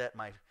I set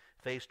my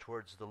face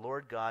towards the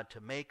Lord God to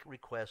make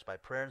request by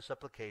prayer and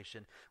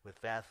supplication with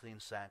fasting,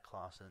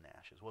 sackcloth, and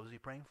ashes. What was he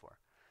praying for?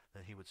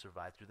 That he would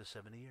survive through the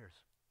 70 years.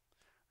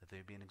 That they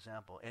would be an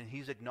example. And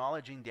he's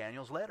acknowledging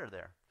Daniel's letter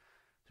there.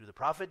 Through the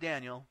prophet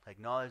Daniel,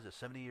 acknowledged that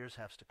 70 years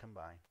has to come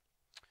by.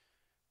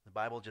 The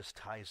Bible just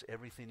ties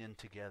everything in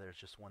together. It's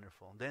just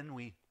wonderful. And then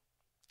we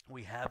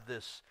have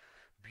this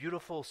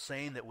beautiful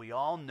saying that we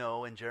all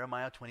know in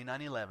Jeremiah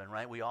 29:11,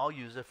 right? We all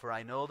use it. For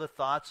I know the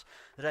thoughts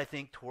that I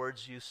think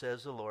towards you,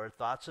 says the Lord,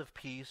 thoughts of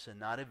peace and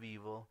not of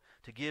evil,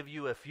 to give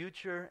you a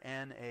future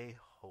and a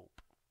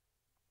hope.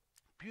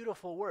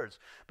 Beautiful words.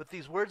 But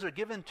these words are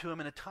given to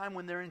them in a time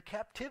when they're in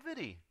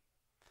captivity,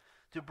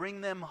 to bring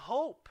them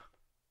hope.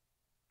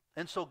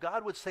 And so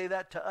God would say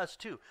that to us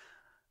too.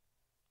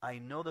 I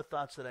know the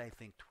thoughts that I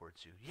think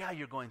towards you. Yeah,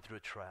 you're going through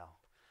a trial.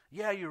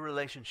 Yeah, your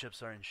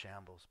relationships are in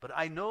shambles. But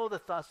I know the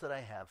thoughts that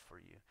I have for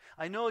you.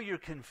 I know you're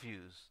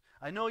confused.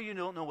 I know you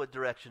don't know what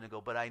direction to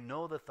go, but I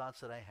know the thoughts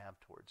that I have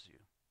towards you.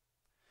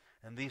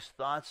 And these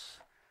thoughts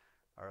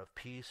are of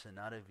peace and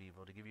not of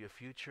evil, to give you a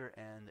future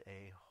and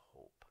a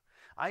hope.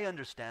 I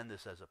understand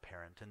this as a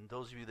parent, and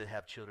those of you that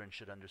have children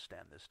should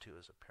understand this too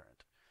as a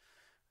parent.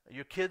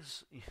 Your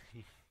kids,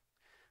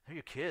 they're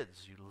your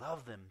kids. You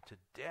love them to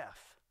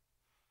death.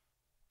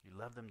 You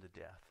love them to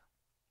death.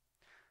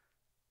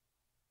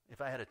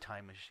 If I had a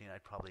time machine,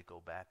 I'd probably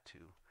go back to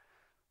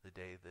the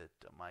day that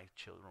my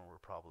children were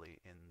probably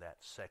in that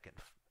second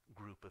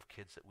group of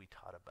kids that we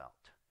taught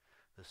about,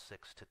 the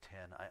 6 to 10.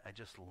 I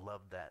just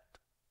love that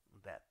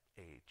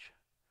age.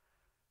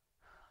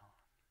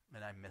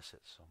 And I miss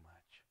it so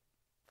much.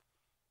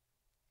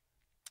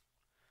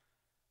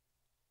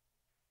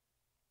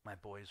 My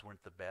boys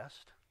weren't the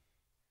best.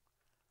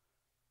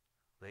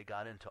 They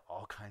got into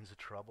all kinds of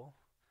trouble.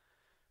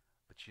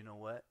 But you know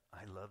what?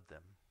 I loved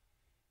them.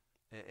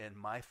 And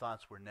my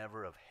thoughts were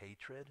never of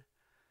hatred.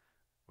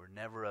 Were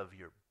never of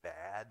you're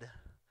bad.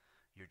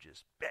 You're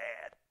just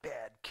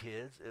bad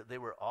kids. They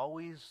were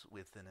always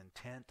with an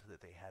intent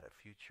that they had a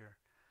future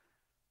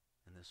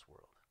in this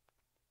world.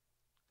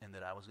 And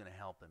that I was going to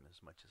help them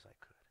as much as I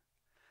could.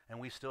 And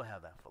we still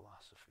have that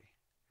philosophy.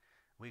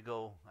 We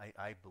go,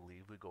 I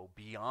believe, we go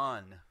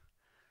beyond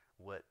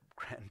what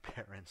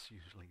grandparents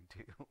usually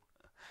do.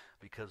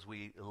 Because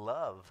we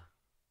love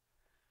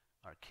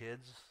our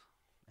kids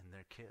and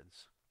their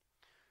kids.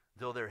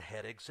 Though they're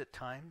headaches at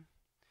times,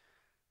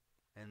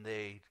 and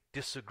they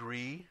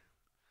disagree,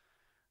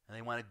 and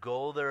they want to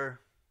go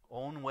their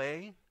own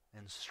way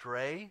and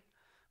stray,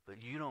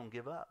 but you don't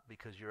give up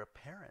because you're a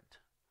parent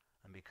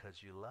and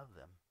because you love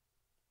them.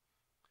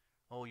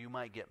 Oh, you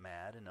might get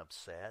mad and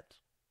upset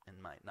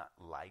and might not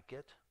like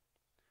it,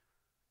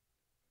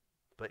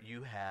 but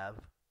you have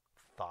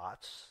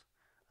thoughts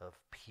of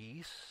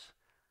peace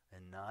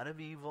and not of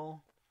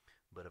evil,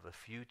 but of a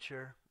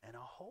future and a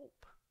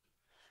hope,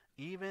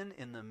 even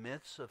in the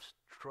midst of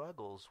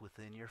struggles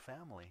within your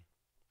family.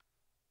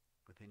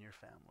 Within your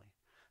family.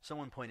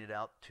 Someone pointed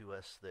out to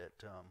us that,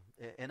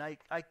 and I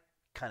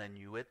kind of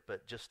knew it,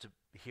 but just to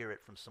hear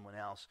it from someone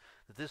else,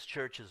 that this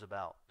church is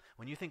about,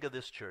 when you think of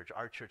this church,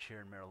 our church here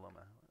in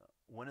Mariloma,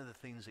 one of the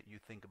things that you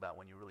think about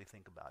when you really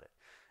think about it,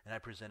 and I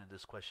presented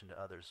this question to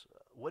others,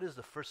 what is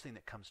the first thing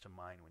that comes to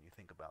mind when you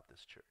think about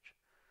this church?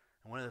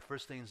 And one of the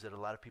first things that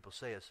a lot of people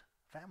say is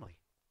family.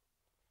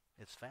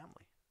 It's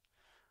family.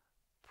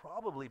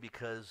 Probably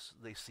because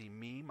they see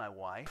me, my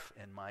wife,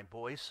 and my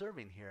boys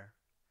serving here.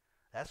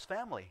 That's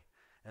family.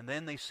 And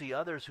then they see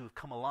others who've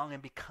come along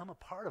and become a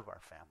part of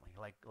our family,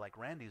 like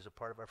Randy's a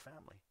part of our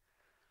family.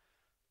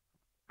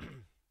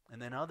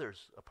 And then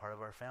others a part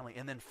of our family.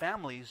 And then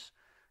families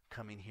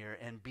coming here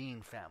and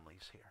being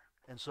families here.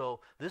 And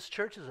so this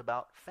church is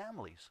about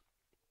families.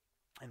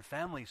 And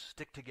families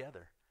stick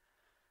together.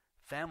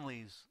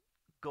 Families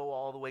go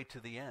all the way to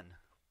the end.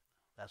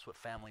 That's what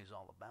family is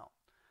all about,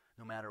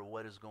 no matter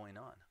what is going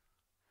on.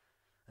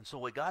 And so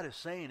what God is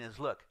saying is,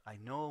 look, I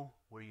know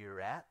where you're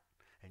at,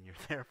 and you're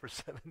there for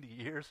 70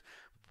 years,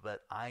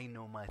 but I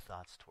know my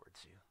thoughts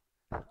towards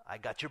you. I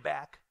got your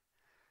back.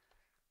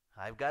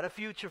 I've got a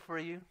future for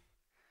you,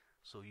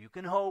 so you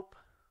can hope.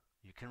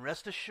 You can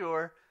rest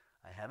assured.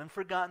 I haven't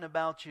forgotten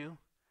about you.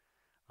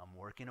 I'm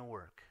working a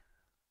work,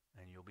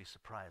 and you'll be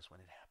surprised when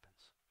it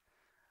happens.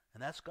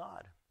 And that's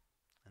God,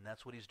 and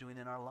that's what he's doing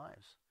in our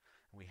lives.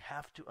 And we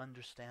have to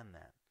understand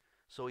that.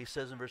 So he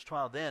says in verse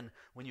 12, then,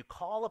 when you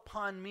call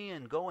upon me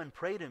and go and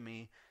pray to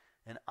me,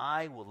 and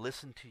I will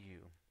listen to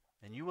you.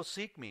 And you will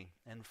seek me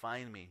and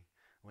find me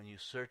when you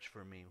search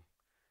for me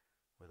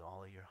with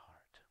all of your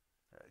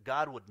heart.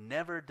 God would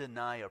never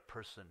deny a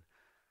person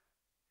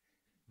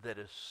that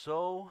is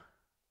so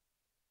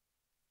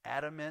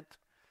adamant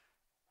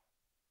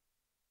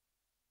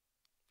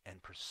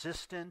and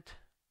persistent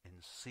in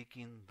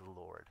seeking the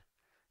Lord.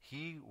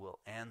 He will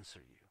answer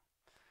you.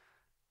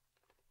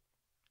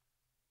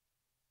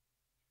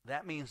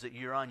 That means that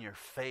you're on your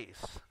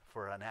face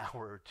for an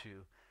hour or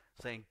two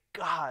saying,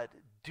 God,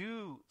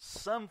 do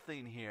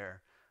something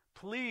here.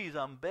 Please,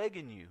 I'm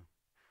begging you.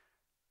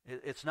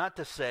 It's not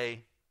to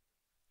say,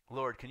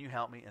 Lord, can you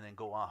help me? And then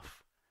go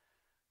off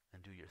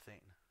and do your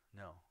thing.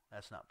 No,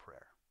 that's not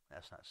prayer.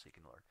 That's not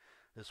seeking the Lord.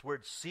 This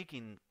word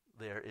seeking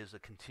there is a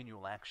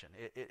continual action.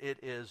 It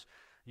is,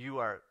 you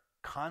are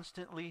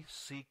constantly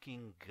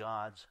seeking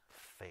God's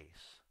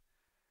face.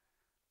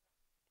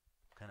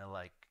 Kind of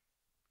like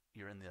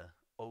you're in the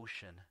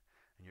ocean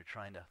and you're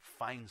trying to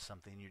find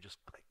something. You just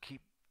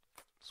keep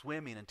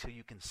swimming until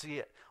you can see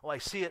it. Oh, I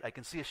see it. I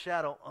can see a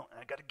shadow. Oh,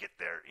 I got to get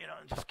there,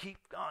 and just keep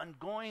on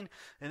going.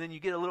 And then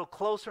you get a little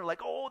closer, like,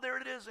 oh, there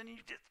it is. And you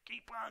just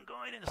keep on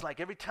going. And it's like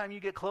every time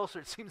you get closer,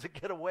 it seems to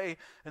get away.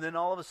 And then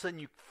all of a sudden,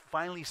 you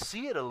finally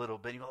see it a little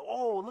bit. And you go,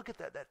 oh, look at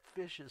that. That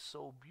fish is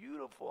so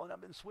beautiful. And I've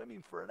been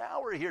swimming for an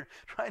hour here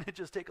trying to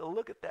just take a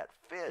look at that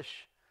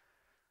fish.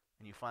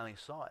 And you finally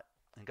saw it.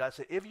 And God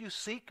said, if you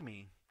seek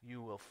me,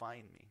 you will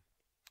find me.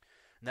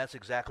 And that's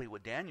exactly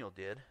what Daniel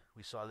did.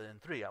 We saw that in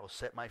 3. I will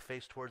set my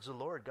face towards the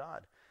Lord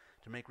God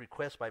to make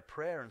requests by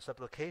prayer and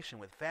supplication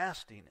with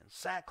fasting and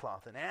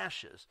sackcloth and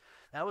ashes.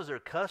 That was their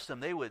custom.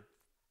 They would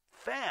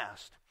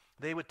fast.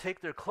 They would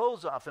take their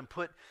clothes off and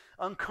put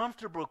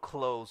uncomfortable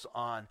clothes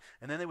on.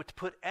 And then they would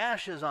put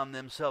ashes on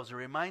themselves to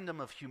remind them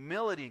of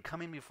humility and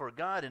coming before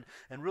God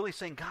and really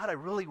saying, God, I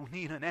really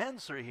need an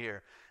answer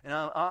here. And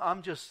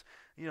I'm just,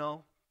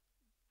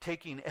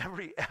 taking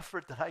every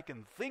effort that I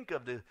can think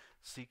of to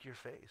seek your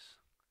face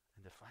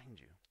and to find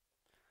you.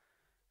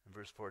 And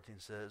verse 14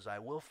 says, I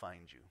will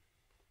find you,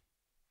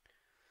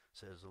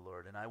 says the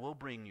Lord, and I will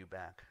bring you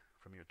back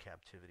from your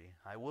captivity.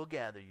 I will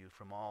gather you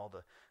from all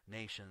the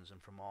nations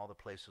and from all the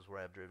places where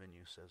I have driven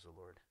you, says the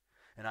Lord.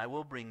 And I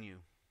will bring you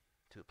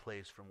to a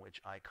place from which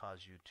I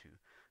cause you to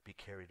be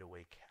carried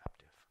away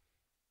captive.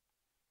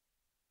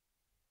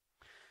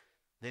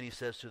 Then he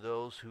says to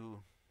those who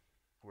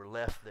were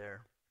left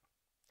there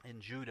in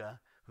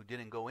Judah, who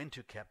didn't go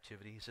into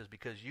captivity, he says,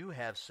 because you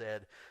have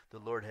said the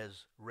Lord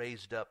has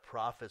raised up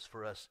prophets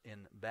for us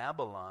in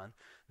Babylon,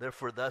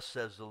 therefore thus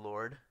says the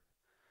Lord,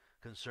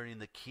 concerning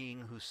the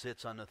king who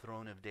sits on the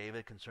throne of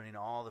David, concerning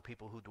all the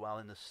people who dwell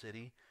in the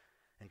city,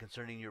 and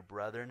concerning your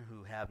brethren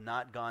who have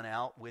not gone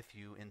out with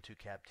you into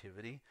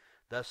captivity,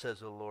 thus says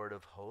the Lord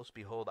of hosts,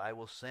 behold, I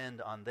will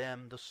send on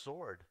them the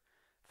sword,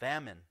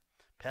 famine,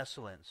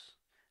 pestilence,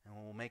 and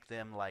will make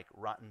them like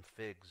rotten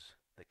figs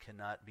that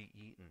cannot be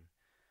eaten.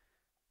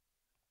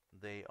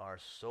 They are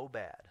so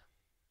bad.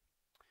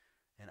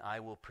 And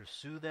I will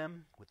pursue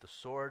them with the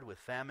sword, with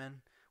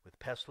famine, with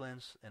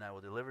pestilence, and I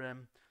will deliver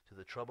them to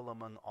the trouble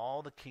among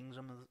all the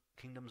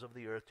kingdoms of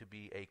the earth, to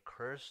be a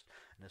curse,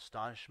 an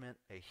astonishment,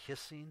 a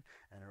hissing,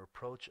 and a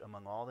reproach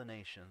among all the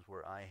nations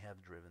where I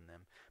have driven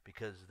them,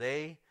 because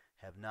they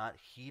have not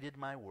heeded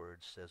my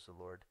words, says the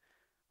Lord,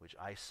 which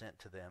I sent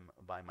to them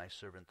by my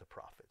servant the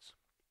prophets,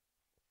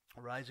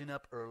 rising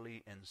up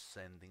early and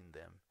sending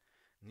them.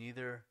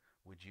 Neither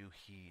would you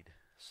heed,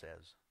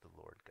 says the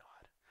Lord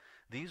God.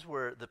 These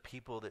were the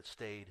people that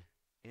stayed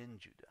in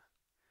Judah.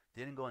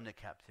 Didn't go into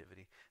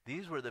captivity.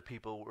 These were the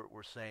people who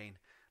were saying,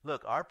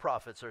 look, our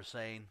prophets are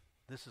saying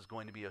this is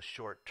going to be a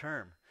short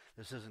term.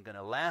 This isn't going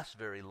to last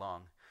very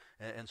long.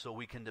 And so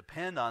we can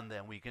depend on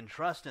them. We can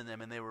trust in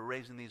them. And they were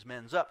raising these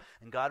men up.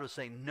 And God was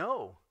saying,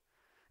 no.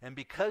 And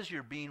because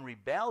you're being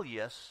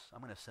rebellious,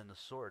 I'm going to send a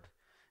sword.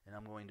 And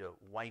I'm going to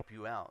wipe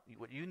you out.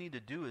 What you need to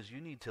do is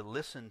you need to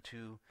listen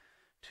to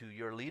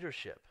your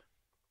leadership.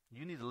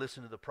 You need to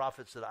listen to the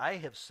prophets that I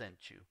have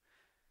sent you.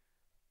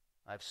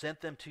 I've sent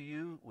them to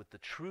you with the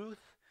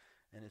truth,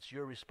 and it's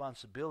your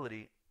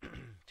responsibility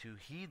to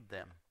heed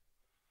them.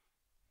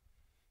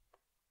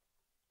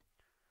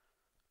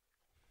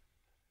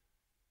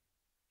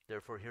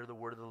 Therefore, hear the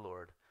word of the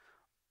Lord,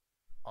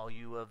 all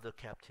you of the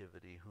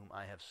captivity, whom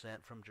I have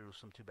sent from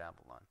Jerusalem to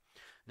Babylon.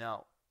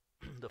 Now,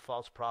 the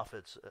false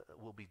prophets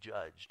will be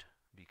judged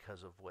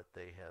because of what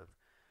they have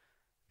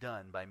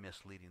done by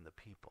misleading the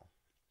people.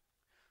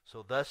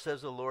 So thus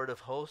says the Lord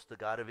of hosts, the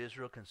God of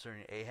Israel,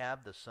 concerning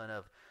Ahab, the son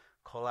of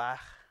Kolach,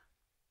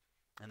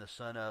 and the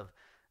son of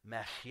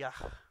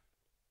Mashiach,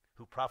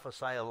 who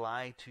prophesy a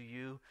lie to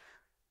you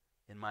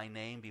in my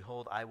name.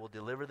 Behold, I will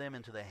deliver them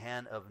into the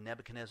hand of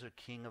Nebuchadnezzar,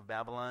 king of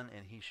Babylon,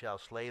 and he shall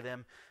slay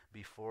them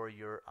before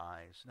your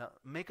eyes. Now,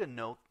 make a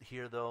note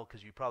here, though,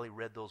 because you probably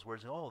read those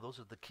words. Oh, those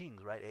are the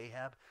kings, right?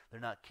 Ahab? They're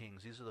not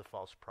kings. These are the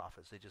false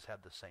prophets. They just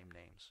have the same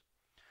names.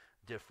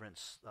 Different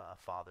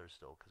fathers,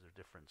 though, because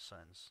they're different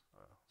sons,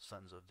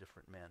 sons of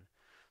different men.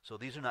 So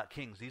these are not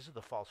kings. These are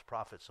the false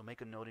prophets. So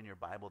make a note in your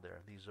Bible there.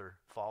 These are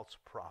false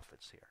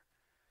prophets here.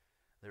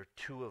 There are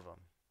two of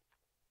them.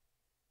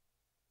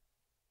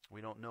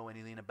 We don't know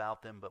anything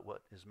about them but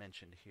what is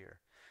mentioned here.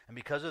 And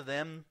because of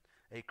them,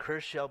 a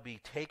curse shall be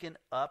taken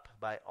up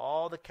by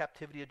all the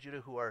captivity of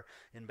Judah who are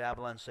in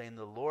Babylon, saying,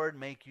 the Lord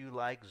make you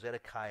like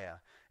Zedekiah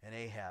and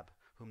Ahab,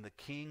 whom the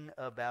king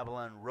of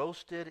Babylon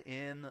roasted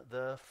in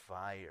the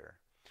fire.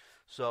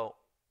 So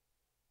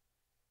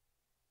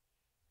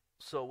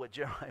what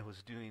Jeremiah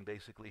was doing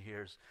basically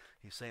here is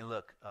he's saying,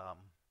 look,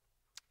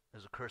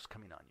 there's a curse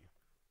coming on you.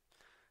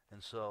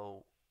 And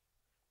so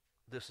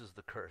this is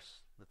the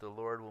curse, that the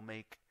Lord will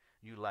make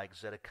you like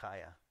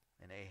Zedekiah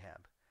and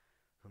Ahab,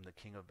 whom the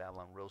king of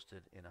Babylon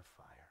roasted in a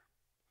fire.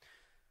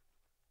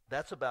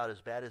 That's about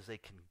as bad as they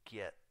can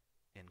get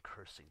in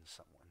cursing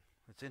someone.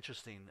 It's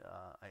interesting,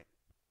 I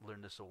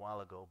learned this a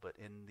while ago, but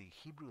in the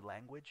Hebrew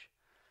language,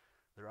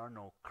 there are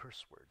no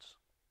curse words,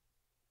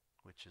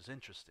 which is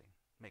interesting.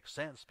 Makes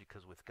sense,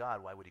 because with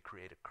God, why would he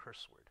create a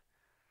curse word?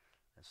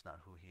 That's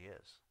not who he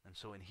is. And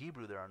so in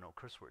Hebrew, there are no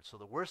curse words. So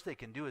the worst they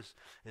can do is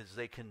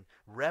they can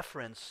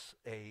reference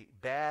a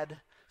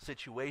bad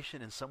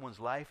situation in someone's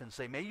life and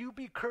say, may you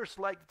be cursed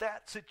like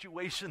that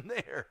situation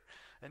there.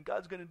 And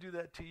God's going to do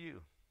that to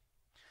you.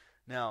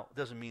 Now, it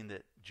doesn't mean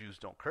that Jews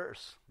don't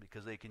curse,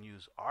 because they can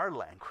use our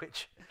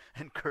language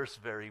and curse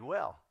very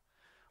well,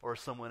 or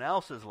someone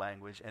else's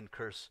language and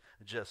curse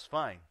just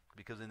fine,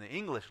 because in the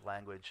English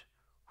language,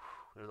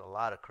 there's a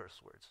lot of curse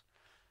words.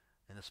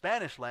 In the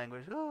Spanish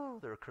language,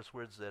 there are curse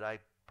words that I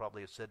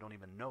probably have said don't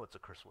even know it's a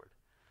curse word.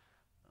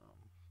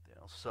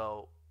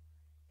 So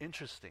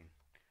interesting.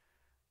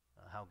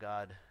 how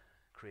God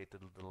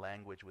created the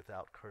language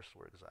without curse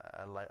words.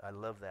 I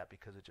love that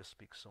because it just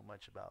speaks so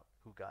much about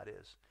who God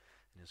is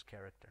and his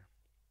character.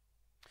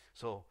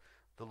 So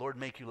the Lord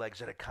make you like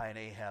Zedekiah and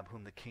Ahab,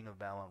 whom the king of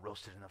Babylon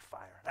roasted in a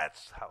fire.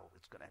 That's how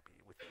it's going to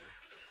be with you.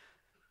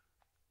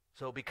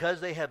 So because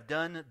they have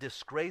done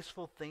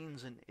disgraceful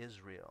things in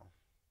Israel,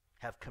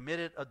 have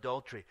committed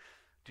adultery,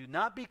 do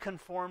not be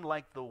conformed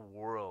like the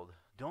world.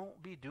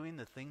 Don't be doing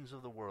the things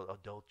of the world.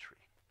 Adultery.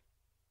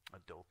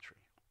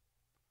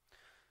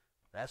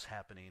 That's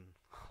happening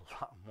a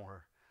lot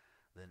more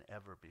than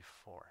ever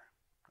before.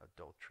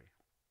 Adultery.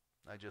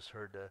 I just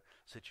heard a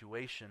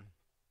situation.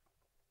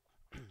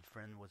 A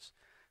friend was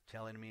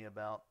telling me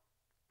about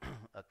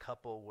a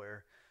couple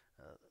where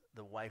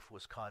the wife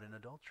was caught in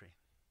adultery.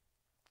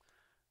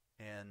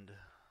 And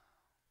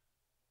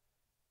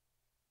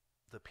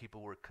the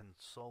people were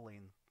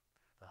consoling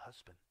the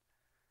husband.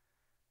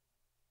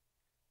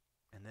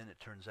 And then it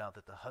turns out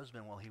that the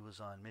husband, while he was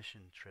on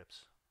mission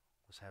trips,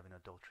 was having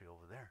adultery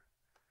over there.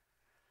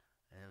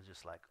 And it was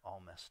just like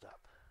all messed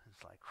up.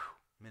 It's like,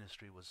 whew,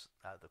 ministry was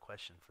out of the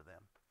question for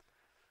them.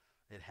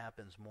 It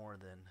happens more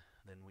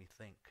than we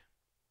think.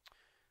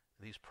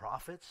 These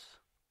prophets,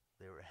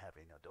 they were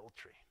having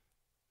adultery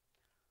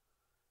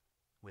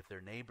with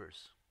their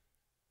neighbors,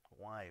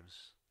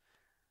 wives.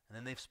 And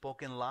then they've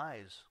spoken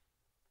lies.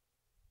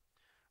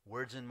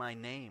 Words in my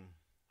name,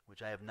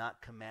 which I have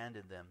not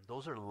commanded them.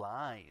 Those are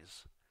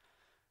lies.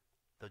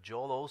 The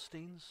Joel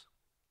Osteens,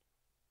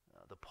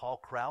 the Paul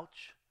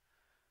Crouch,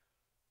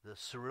 the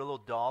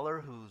Cirillo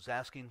Dollar, who's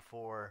asking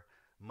for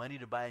money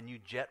to buy a new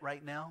jet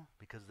right now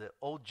because the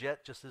old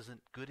jet just isn't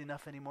good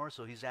enough anymore.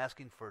 So he's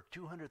asking for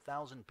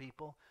 200,000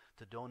 people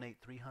to donate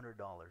 $300.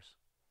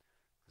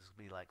 This would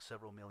be like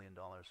several $1 million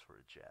for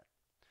a jet.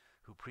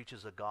 Who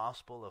preaches a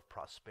gospel of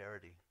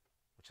prosperity,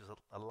 which is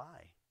a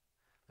lie.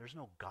 There's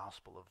no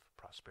gospel of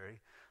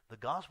prosperity. The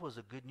gospel is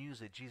the good news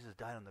that Jesus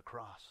died on the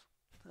cross.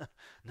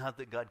 Not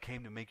that God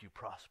came to make you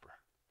prosper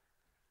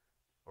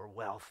or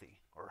wealthy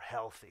or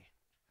healthy,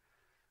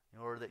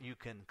 or that you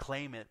can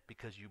claim it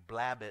because you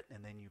blab it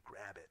and then you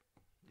grab it.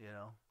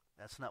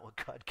 That's not what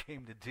God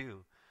came to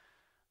do.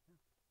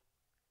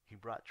 He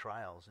brought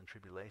trials and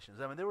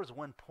tribulations. I mean, there was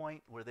one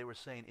point where they were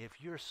saying,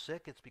 if you're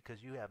sick, it's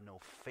because you have no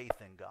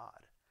faith in God.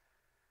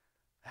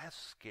 That's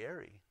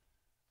scary.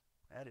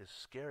 That is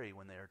scary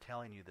when they're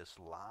telling you this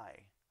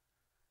lie.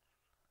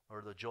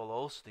 Or the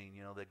Joel Osteen,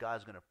 that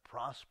God's going to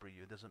prosper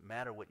you. It doesn't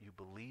matter what you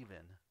believe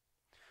in.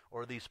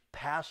 Or these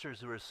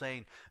pastors who are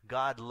saying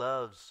God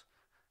loves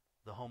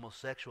the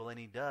homosexual, and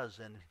he does,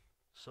 and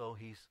so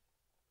he's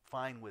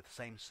fine with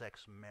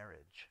same-sex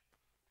marriage.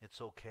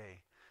 It's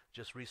okay.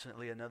 Just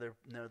recently, another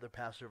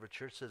pastor of a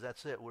church says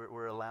that's it.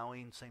 We're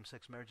allowing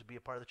same-sex marriage to be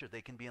a part of the church.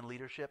 They can be in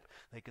leadership.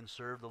 They can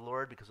serve the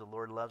Lord because the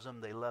Lord loves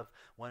them. They love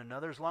one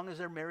another as long as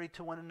they're married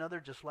to one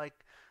another, just like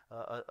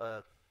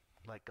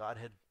God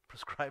had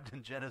prescribed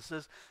in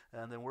Genesis,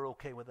 and then we're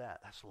okay with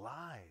that. That's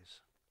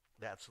lies.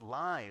 That's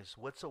lies.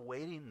 What's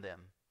awaiting them?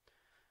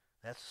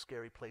 That's a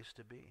scary place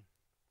to be.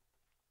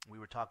 We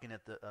were talking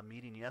at the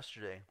meeting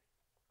yesterday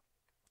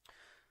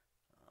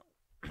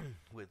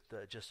with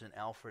Justin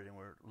Alfred, and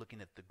we're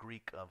looking at the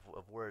Greek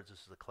of words. This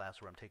is a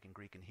class where I'm taking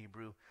Greek and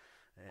Hebrew,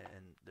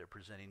 and they're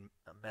presenting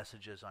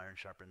messages, iron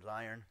sharpens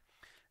iron.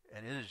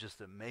 And it is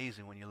just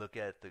amazing when you look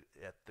at the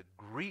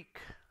Greek,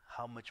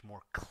 how much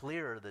more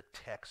clear the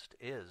text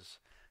is.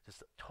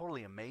 Just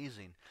totally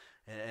amazing.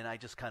 And I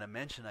just kind of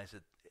mentioned, I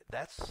said,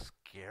 that's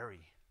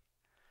scary.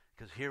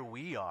 Because here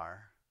we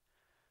are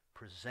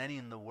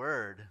presenting the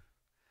word,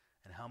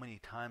 and how many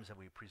times have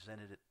we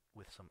presented it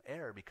with some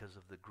error because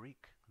of the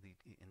Greek, the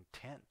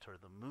intent or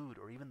the mood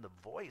or even the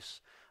voice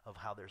of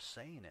how they're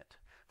saying it.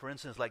 For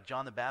instance, like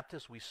John the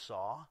Baptist, we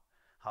saw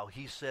how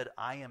he said,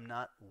 I am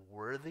not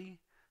worthy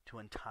to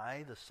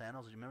untie the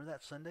sandals. Do you remember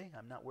that Sunday?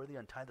 I'm not worthy to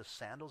untie the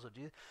sandals of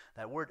Jesus.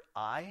 That word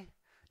I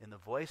in the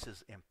voice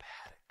is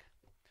emphatic.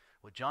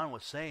 What John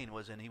was saying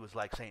was, and he was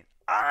like saying,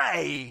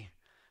 I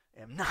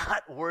am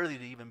not worthy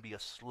to even be a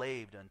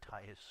slave to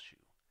untie his shoe.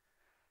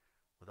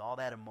 With all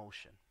that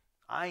emotion.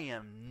 I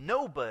am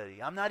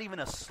nobody. I'm not even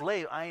a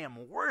slave. I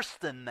am worse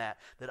than that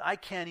I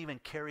can't even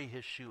carry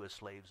his shoe as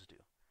slaves do.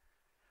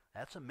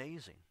 That's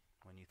amazing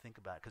when you think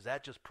about it, because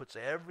that just puts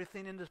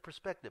everything into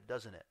perspective,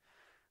 doesn't it?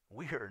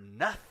 We are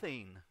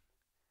nothing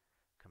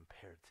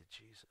compared to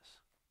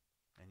Jesus,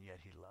 and yet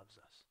he loves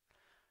us.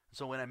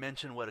 So when I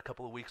mentioned a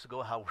couple of weeks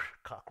ago, how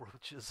we're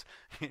cockroaches,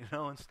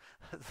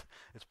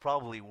 it's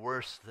probably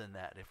worse than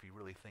that if you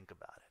really think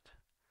about it.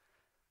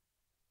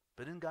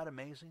 But isn't God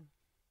amazing?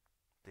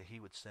 That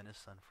he would send his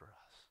son for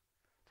us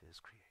to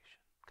his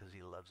creation because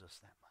he loves us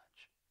that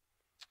much.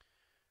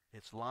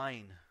 It's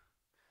lying.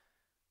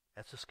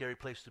 That's a scary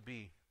place to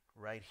be,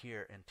 right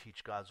here, and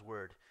teach God's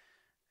word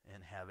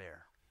and have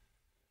error.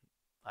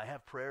 I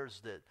have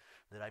prayers that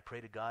I pray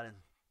to God and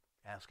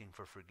asking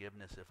for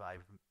forgiveness if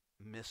I've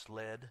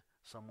misled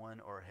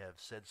someone or have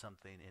said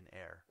something in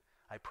error.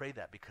 I pray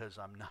that because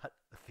I'm not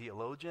a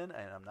theologian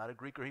and I'm not a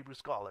Greek or Hebrew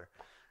scholar.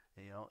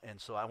 And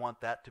so I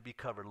want that to be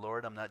covered.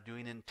 Lord, I'm not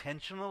doing it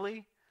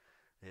intentionally,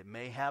 It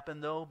may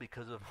happen, though,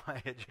 because of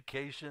my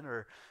education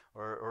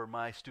or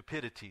my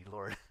stupidity,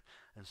 Lord.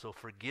 And so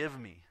forgive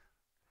me.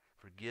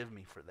 Forgive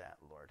me for that,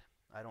 Lord.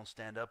 I don't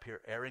stand up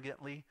here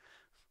arrogantly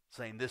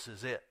saying this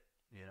is it,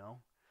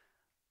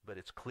 but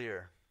it's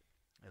clear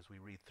as we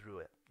read through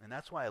it. And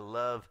that's why I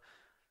love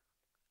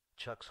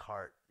Chuck's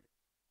heart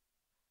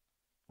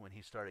when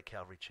he started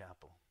Calvary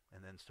Chapel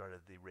and then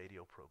started the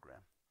radio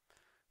program.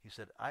 He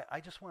said,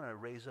 I just want to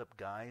raise up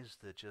guys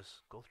that just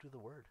go through the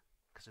Word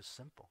because it's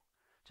simple.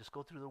 Just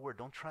go through the Word.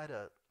 Don't try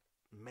to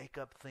make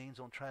up things.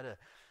 Don't try to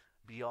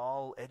be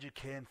all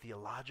educated and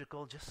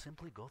theological. Just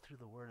simply go through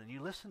the Word. And you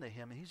listen to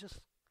him, and he's just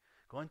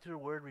going through the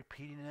Word,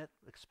 repeating it,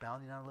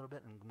 expounding on it a little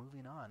bit, and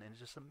moving on. And it's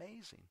just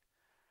amazing.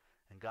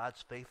 And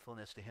God's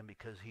faithfulness to him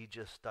because he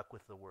just stuck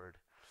with the Word.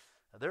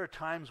 There are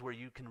times where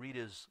you can read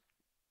his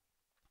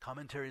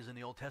commentaries in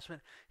the Old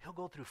Testament. He'll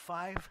go through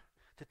 5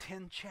 to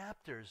 10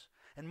 chapters,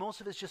 and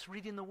most of it's just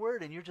reading the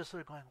Word, and you're just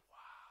sort of going, wow,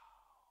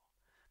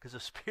 because the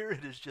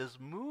Spirit is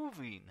just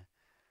moving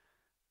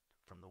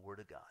from the Word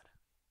of God,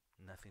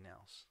 nothing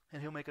else.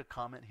 And he'll make a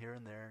comment here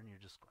and there, and you're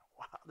just going,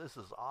 wow, this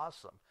is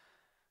awesome,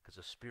 because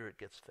the Spirit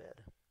gets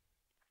fed.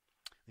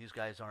 These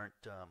guys aren't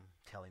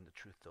telling the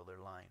truth, though. They're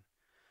lying.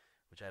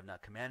 Which I have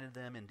not commanded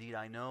them. Indeed,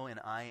 I know, and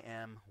I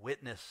am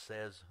witness,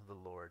 says the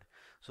Lord.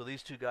 So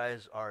these two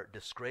guys are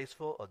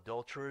disgraceful,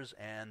 adulterers,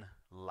 and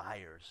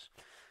liars.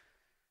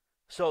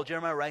 So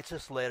Jeremiah writes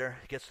this letter,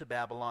 gets to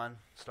Babylon,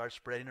 starts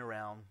spreading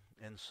around,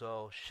 and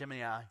so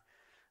Shimei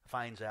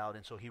finds out,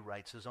 and so he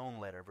writes his own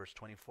letter, verse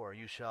 24.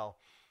 You shall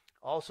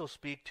also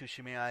speak to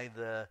Shimei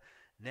the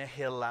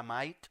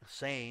Nehelamite,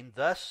 saying,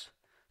 Thus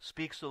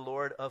speaks the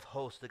Lord of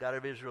hosts, the God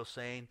of Israel,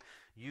 saying,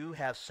 You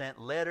have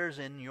sent letters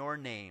in your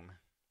name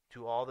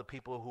to all the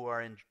people who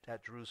are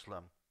at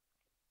Jerusalem,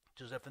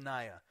 to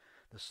Zephaniah,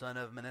 the son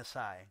of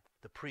Manasseh,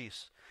 the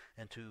priest,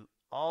 and to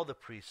all the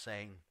priests,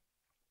 saying,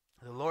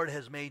 The Lord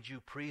has made you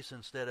priests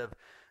instead of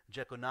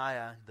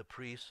Jeconiah the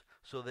priest,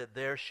 so that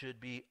there should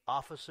be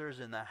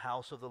officers in the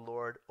house of the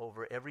Lord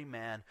over every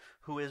man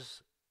who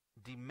is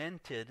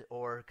demented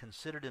or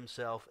considered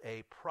himself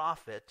a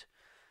prophet,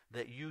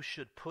 that you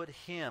should put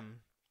him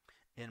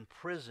in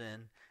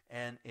prison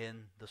and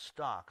in the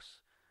stocks.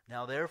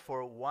 Now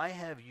therefore, why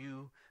have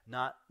you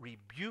not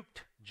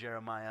rebuked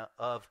Jeremiah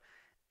of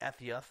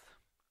Ethioth,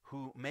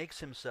 who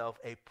makes himself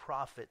a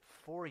prophet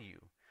for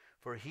you?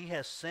 For he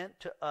has sent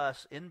to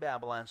us in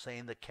Babylon,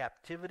 saying, The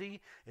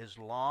captivity is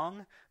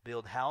long.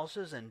 Build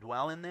houses and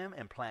dwell in them,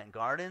 and plant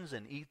gardens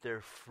and eat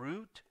their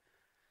fruit.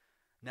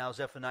 Now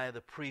Zephaniah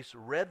the priest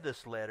read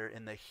this letter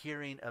in the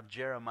hearing of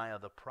Jeremiah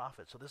the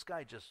prophet. So this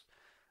guy just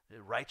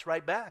writes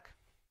right back.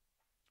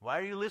 Why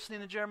are you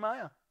listening to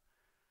Jeremiah?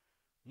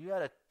 You got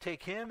to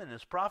take him and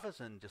his prophets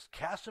and just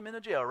cast them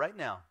into jail right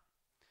now.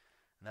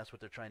 And that's what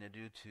they're trying to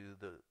do to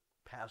the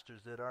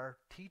pastors that are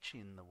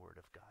teaching the Word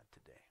of God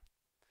today.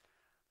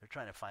 They're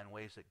trying to find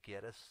ways that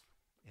get us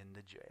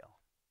into jail,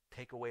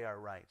 take away our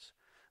rights.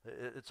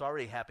 It's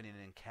already happening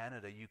in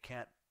Canada. You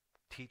can't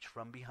teach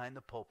from behind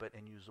the pulpit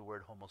and use the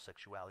word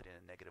homosexuality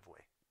in a negative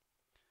way.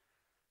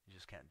 You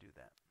just can't do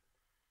that.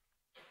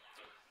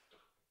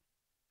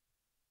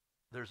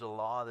 There's a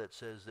law that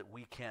says that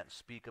we can't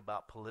speak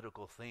about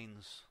political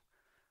things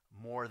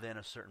more than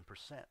a certain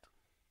percent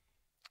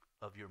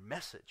of your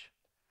message.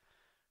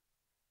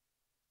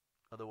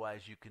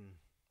 Otherwise, you can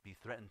be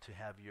threatened to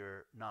have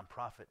your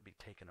nonprofit be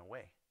taken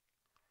away.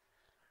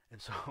 And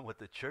so what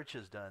the church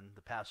has done,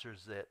 the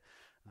pastors that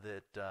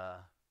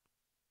are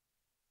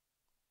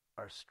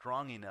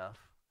strong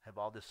enough have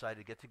all decided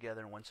to get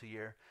together, and once a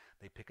year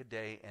they pick a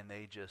day and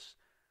they just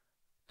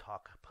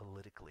talk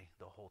politically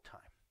the whole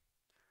time.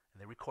 And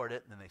they record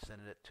it, and then they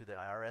send it to the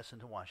IRS and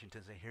to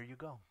Washington and say, here you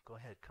go. Go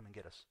ahead, come and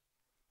get us.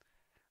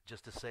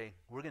 Just to say,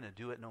 we're going to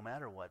do it no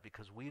matter what,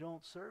 because we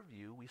don't serve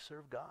you, we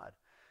serve God.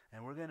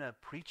 And we're going to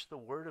preach the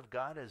Word of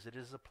God as it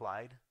is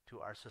applied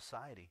to our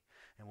society.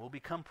 And we'll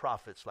become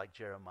prophets like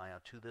Jeremiah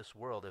to this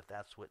world if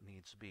that's what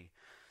needs to be,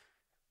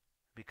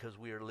 because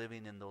we are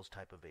living in those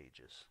type of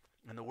ages.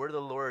 And the word of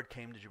the Lord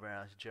came to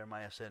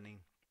Jeremiah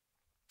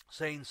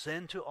saying,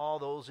 Send to all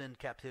those in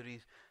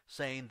captivity,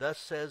 saying, Thus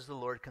says the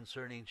Lord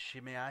concerning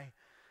Shimei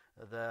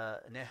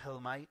the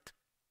Nehelamite,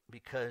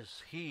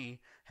 because he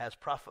has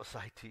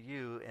prophesied to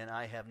you, and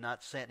I have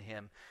not sent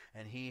him,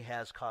 and he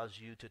has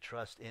caused you to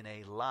trust in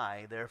a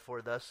lie.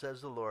 Therefore thus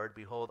says the Lord,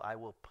 Behold, I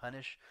will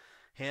punish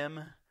him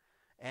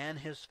and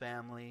his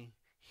family.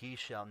 He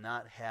shall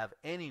not have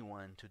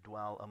anyone to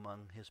dwell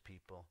among his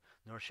people,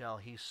 nor shall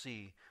he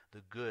see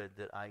the good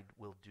that I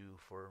will do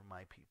for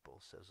my people,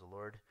 says the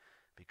Lord,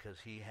 because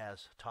he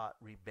has taught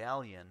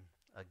rebellion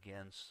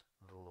against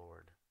the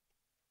Lord.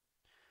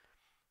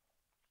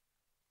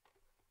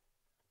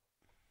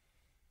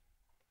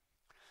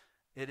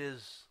 It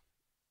is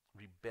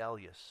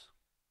rebellious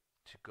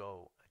to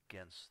go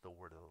against the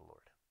word of the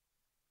Lord.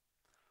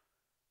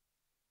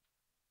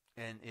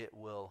 And it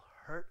will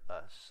hurt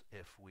us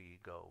if we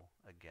go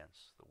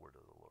against the word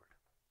of the Lord.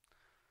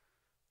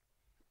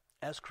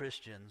 As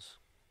Christians,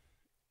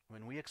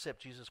 when we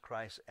accept Jesus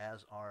Christ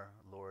as our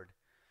Lord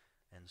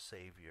and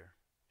Savior,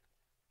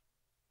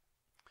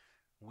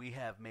 we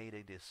have made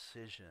a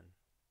decision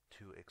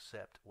to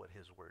accept what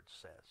his word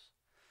says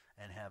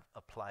and have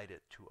applied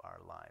it to our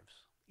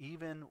lives,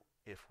 even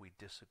if we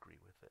disagree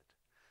with it.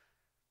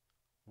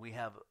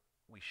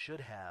 We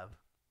should have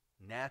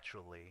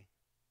naturally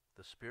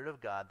the Spirit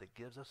of God that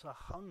gives us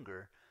a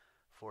hunger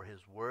for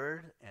his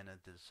word and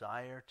a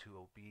desire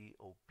to be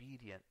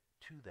obedient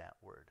to that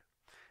word.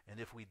 And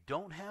if we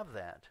don't have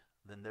that,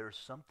 then there's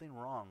something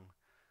wrong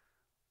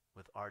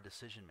with our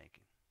decision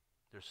making.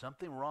 There's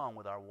something wrong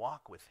with our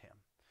walk with him.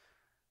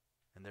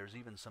 And there's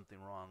even something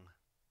wrong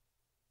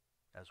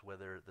as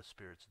whether the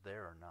Spirit's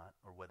there or not,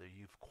 or whether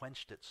you've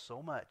quenched it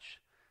so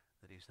much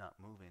that he's not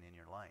moving in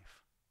your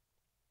life.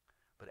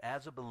 But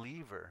as a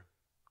believer,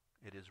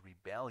 it is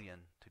rebellion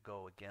to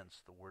go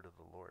against the word of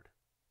the Lord.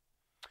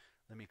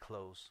 Let me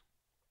close.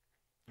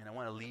 And I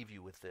want to leave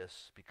you with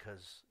this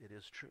because it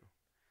is true.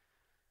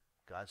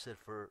 God said,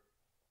 "For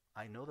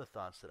I know the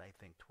thoughts that I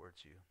think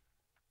towards you,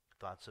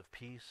 thoughts of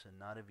peace and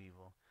not of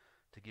evil,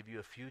 to give you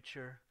a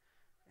future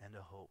and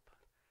a hope."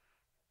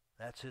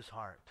 That's his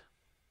heart.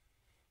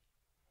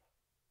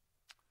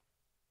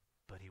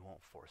 But he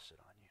won't force it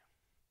on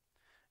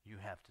you. You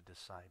have to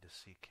decide to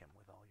seek him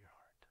with all your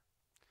heart.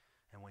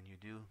 And when you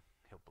do,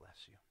 he'll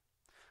bless you.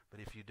 But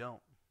if you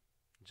don't,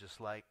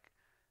 just like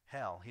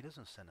hell, he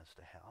doesn't send us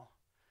to hell.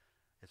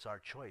 It's our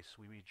choice.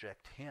 We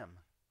reject him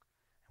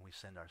and we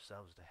send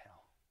ourselves to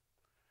hell.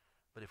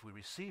 But if we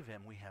receive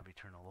him, we have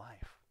eternal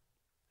life.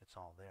 It's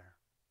all there.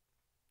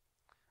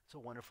 It's a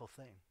wonderful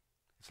thing.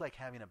 It's like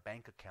having a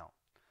bank account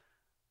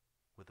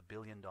with $1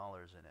 billion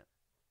in it.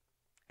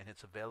 And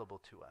it's available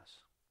to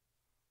us.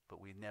 But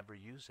we never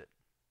use it.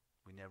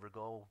 We never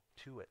go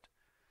to it.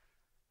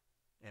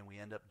 And we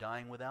end up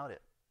dying without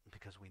it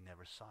because we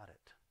never sought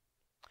it.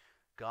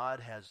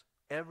 God has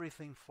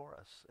everything for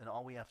us, and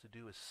all we have to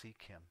do is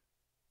seek him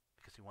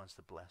because he wants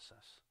to bless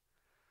us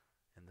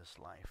in this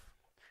life.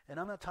 And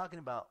I'm not talking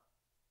about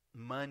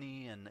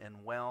money and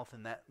wealth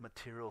and that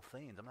material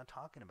things. I'm not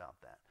talking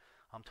about that.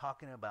 I'm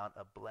talking about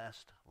a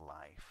blessed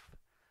life,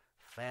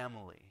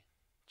 family,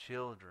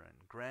 children,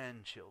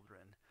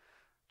 grandchildren,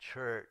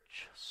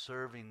 church,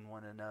 serving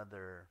one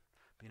another,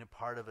 being a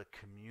part of a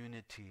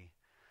community.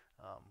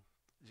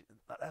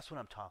 That's what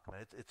I'm talking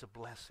about. It's a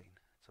blessing.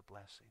 It's a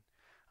blessing.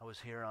 I was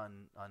here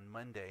on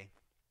Monday.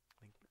 I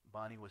think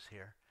Bonnie was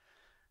here.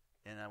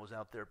 And I was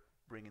out there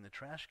bringing the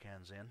trash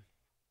cans in.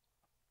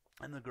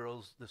 And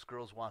this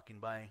girl's walking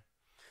by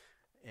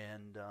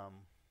and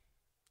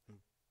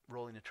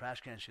rolling the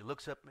trash can. She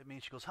looks up at me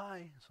and she goes,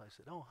 "Hi." So I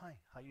said, "Oh, hi.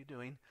 How you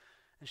doing?"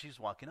 And she's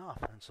walking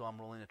off. And so I'm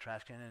rolling the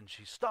trash can and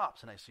she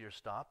stops. And I see her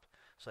stop.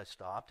 So I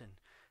stopped and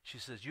she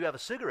says, "You have a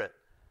cigarette?"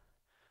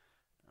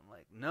 I'm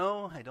like,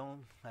 "No, I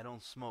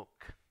don't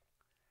smoke."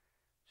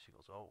 She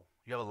goes, "Oh,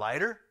 you have a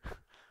lighter?"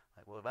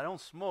 Like, well, if I don't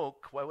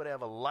smoke, why would I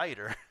have a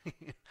lighter?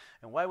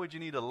 And why would you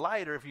need a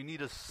lighter if you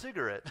need a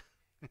cigarette?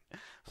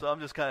 So I'm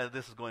just kind of,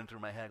 this is going through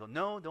my head. I go,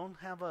 "No, don't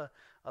have a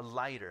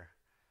lighter."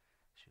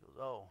 She goes,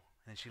 "Oh."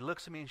 And she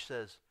looks at me and she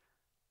says,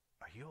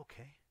 "Are you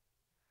okay?"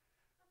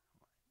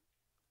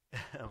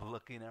 I'm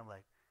looking at her, I'm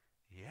like,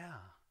 "Yeah.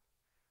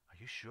 Are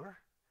you sure?"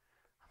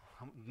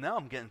 Now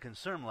I'm getting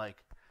concerned,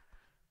 like,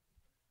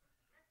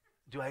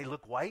 do I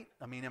look white?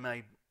 I mean, am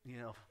I,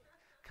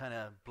 kind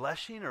of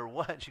blushing or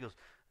what? She goes,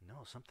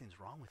 "No, something's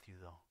wrong with you,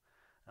 though."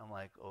 I'm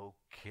like,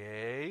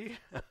 "Okay."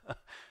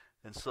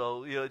 And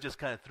so, it just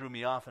kind of threw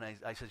me off. And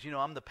I said,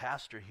 "I'm the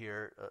pastor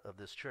here of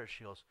this church."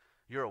 She goes,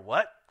 "You're a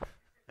what?"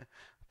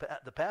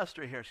 The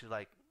pastor here. She's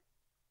like,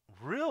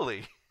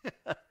 "Really?"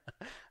 I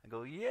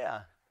go,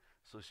 "Yeah."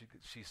 So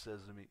she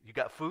says to me, "You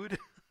got food?"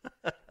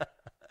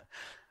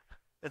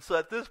 And so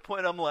at this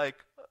point, I'm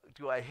like,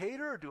 do I hate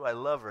her or do I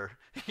love her?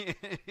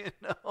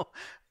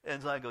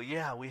 And so I go,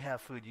 "Yeah, we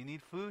have food. You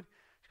need food?"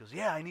 She goes,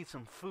 "Yeah, I need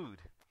some food."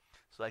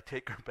 So I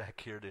take her back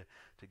here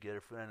to get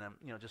her food, and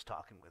I'm just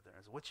talking with her.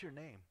 I said, "What's your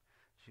name?"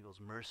 She goes,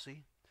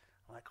 "Mercy."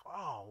 I'm like,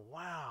 "Oh,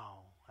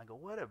 wow." I go,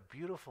 "What a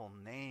beautiful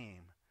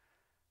name."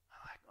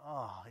 I'm like,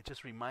 "Oh, it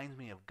just reminds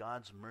me of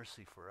God's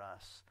mercy for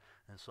us."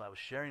 And so I was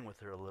sharing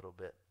with her a little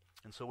bit.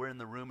 And so we're in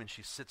the room, and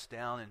she sits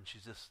down, and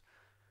she's just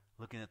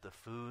looking at the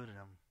food, and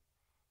I'm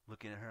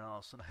looking at her, and all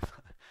of a sudden I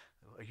thought,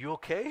 "Are you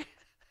okay?"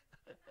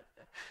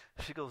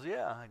 She goes,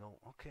 "Yeah." I go,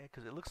 "Okay,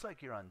 because it looks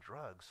like you're on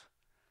drugs."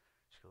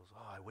 She goes,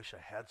 "Oh, I wish I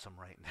had some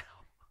right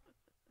now."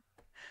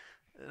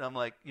 And I'm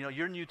like,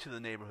 "You're new to the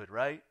neighborhood,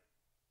 right?"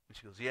 And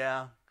she goes,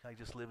 "Yeah, I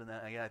just live in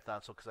that." Yeah, I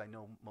thought so because I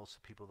know most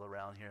of the people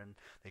around here, and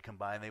they come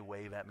by and they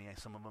wave at me. And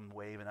some of them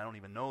wave, and I don't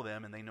even know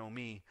them, and they know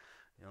me,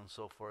 and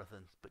so forth.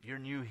 But you're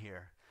new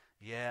here.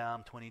 "Yeah,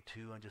 I'm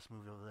 22. I just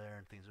moved over there,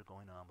 and things are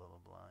going on, blah, blah,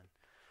 blah."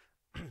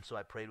 And so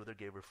I prayed with her,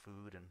 gave her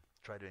food, and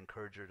tried to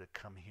encourage her to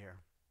come here.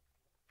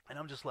 And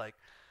I'm just like,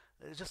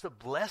 it's just a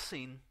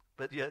blessing,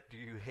 but yet do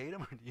you hate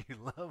him or do you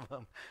love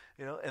him?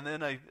 And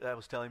then I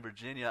was telling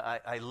Virginia,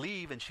 I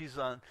leave, and she's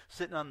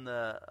sitting on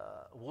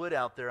the wood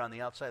out there on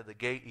the outside of the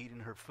gate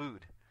eating her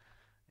food.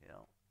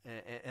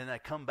 And I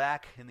come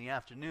back in the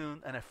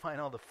afternoon, and I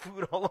find all the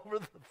food all over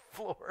the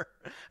floor,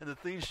 and the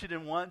things she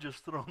didn't want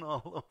just thrown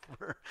all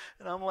over.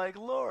 And I'm like,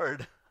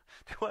 "Lord,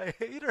 Do I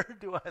hate her?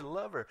 Do I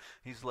love her?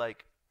 He's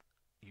like,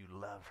 you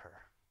love her.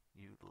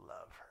 You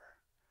love her.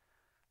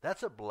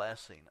 That's a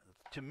blessing.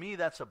 To me,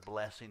 that's a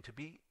blessing to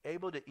be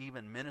able to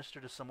even minister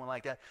to someone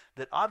like that,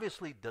 that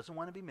obviously doesn't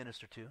want to be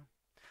ministered to,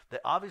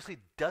 that obviously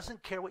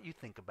doesn't care what you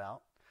think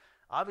about,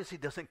 obviously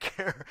doesn't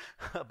care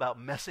about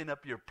messing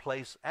up your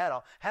place at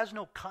all, has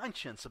no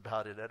conscience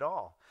about it at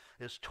all,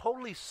 is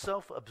totally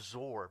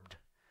self-absorbed,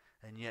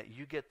 and yet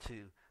you get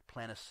to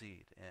plant a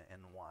seed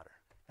and water.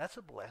 That's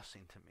a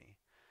blessing to me.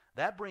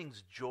 That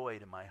brings joy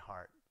to my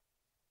heart.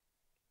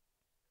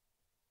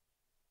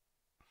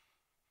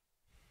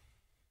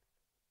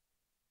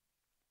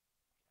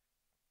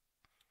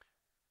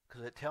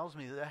 Because it tells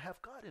me that I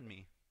have God in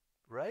me,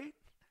 right?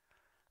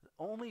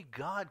 Only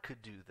God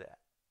could do that,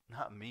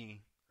 not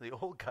me. The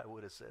old guy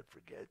would have said,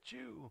 forget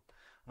you.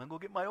 I'm going to go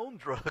get my own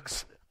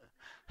drugs.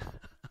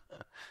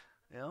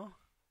 You know?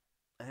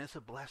 And it's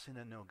a blessing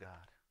to know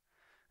God.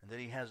 And that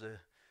he has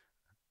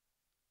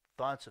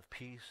thoughts of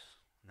peace,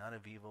 not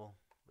of evil,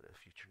 but a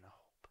future and a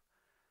hope.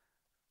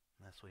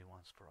 And that's what he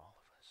wants for all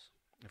of us,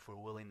 if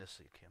we're willing to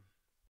seek him.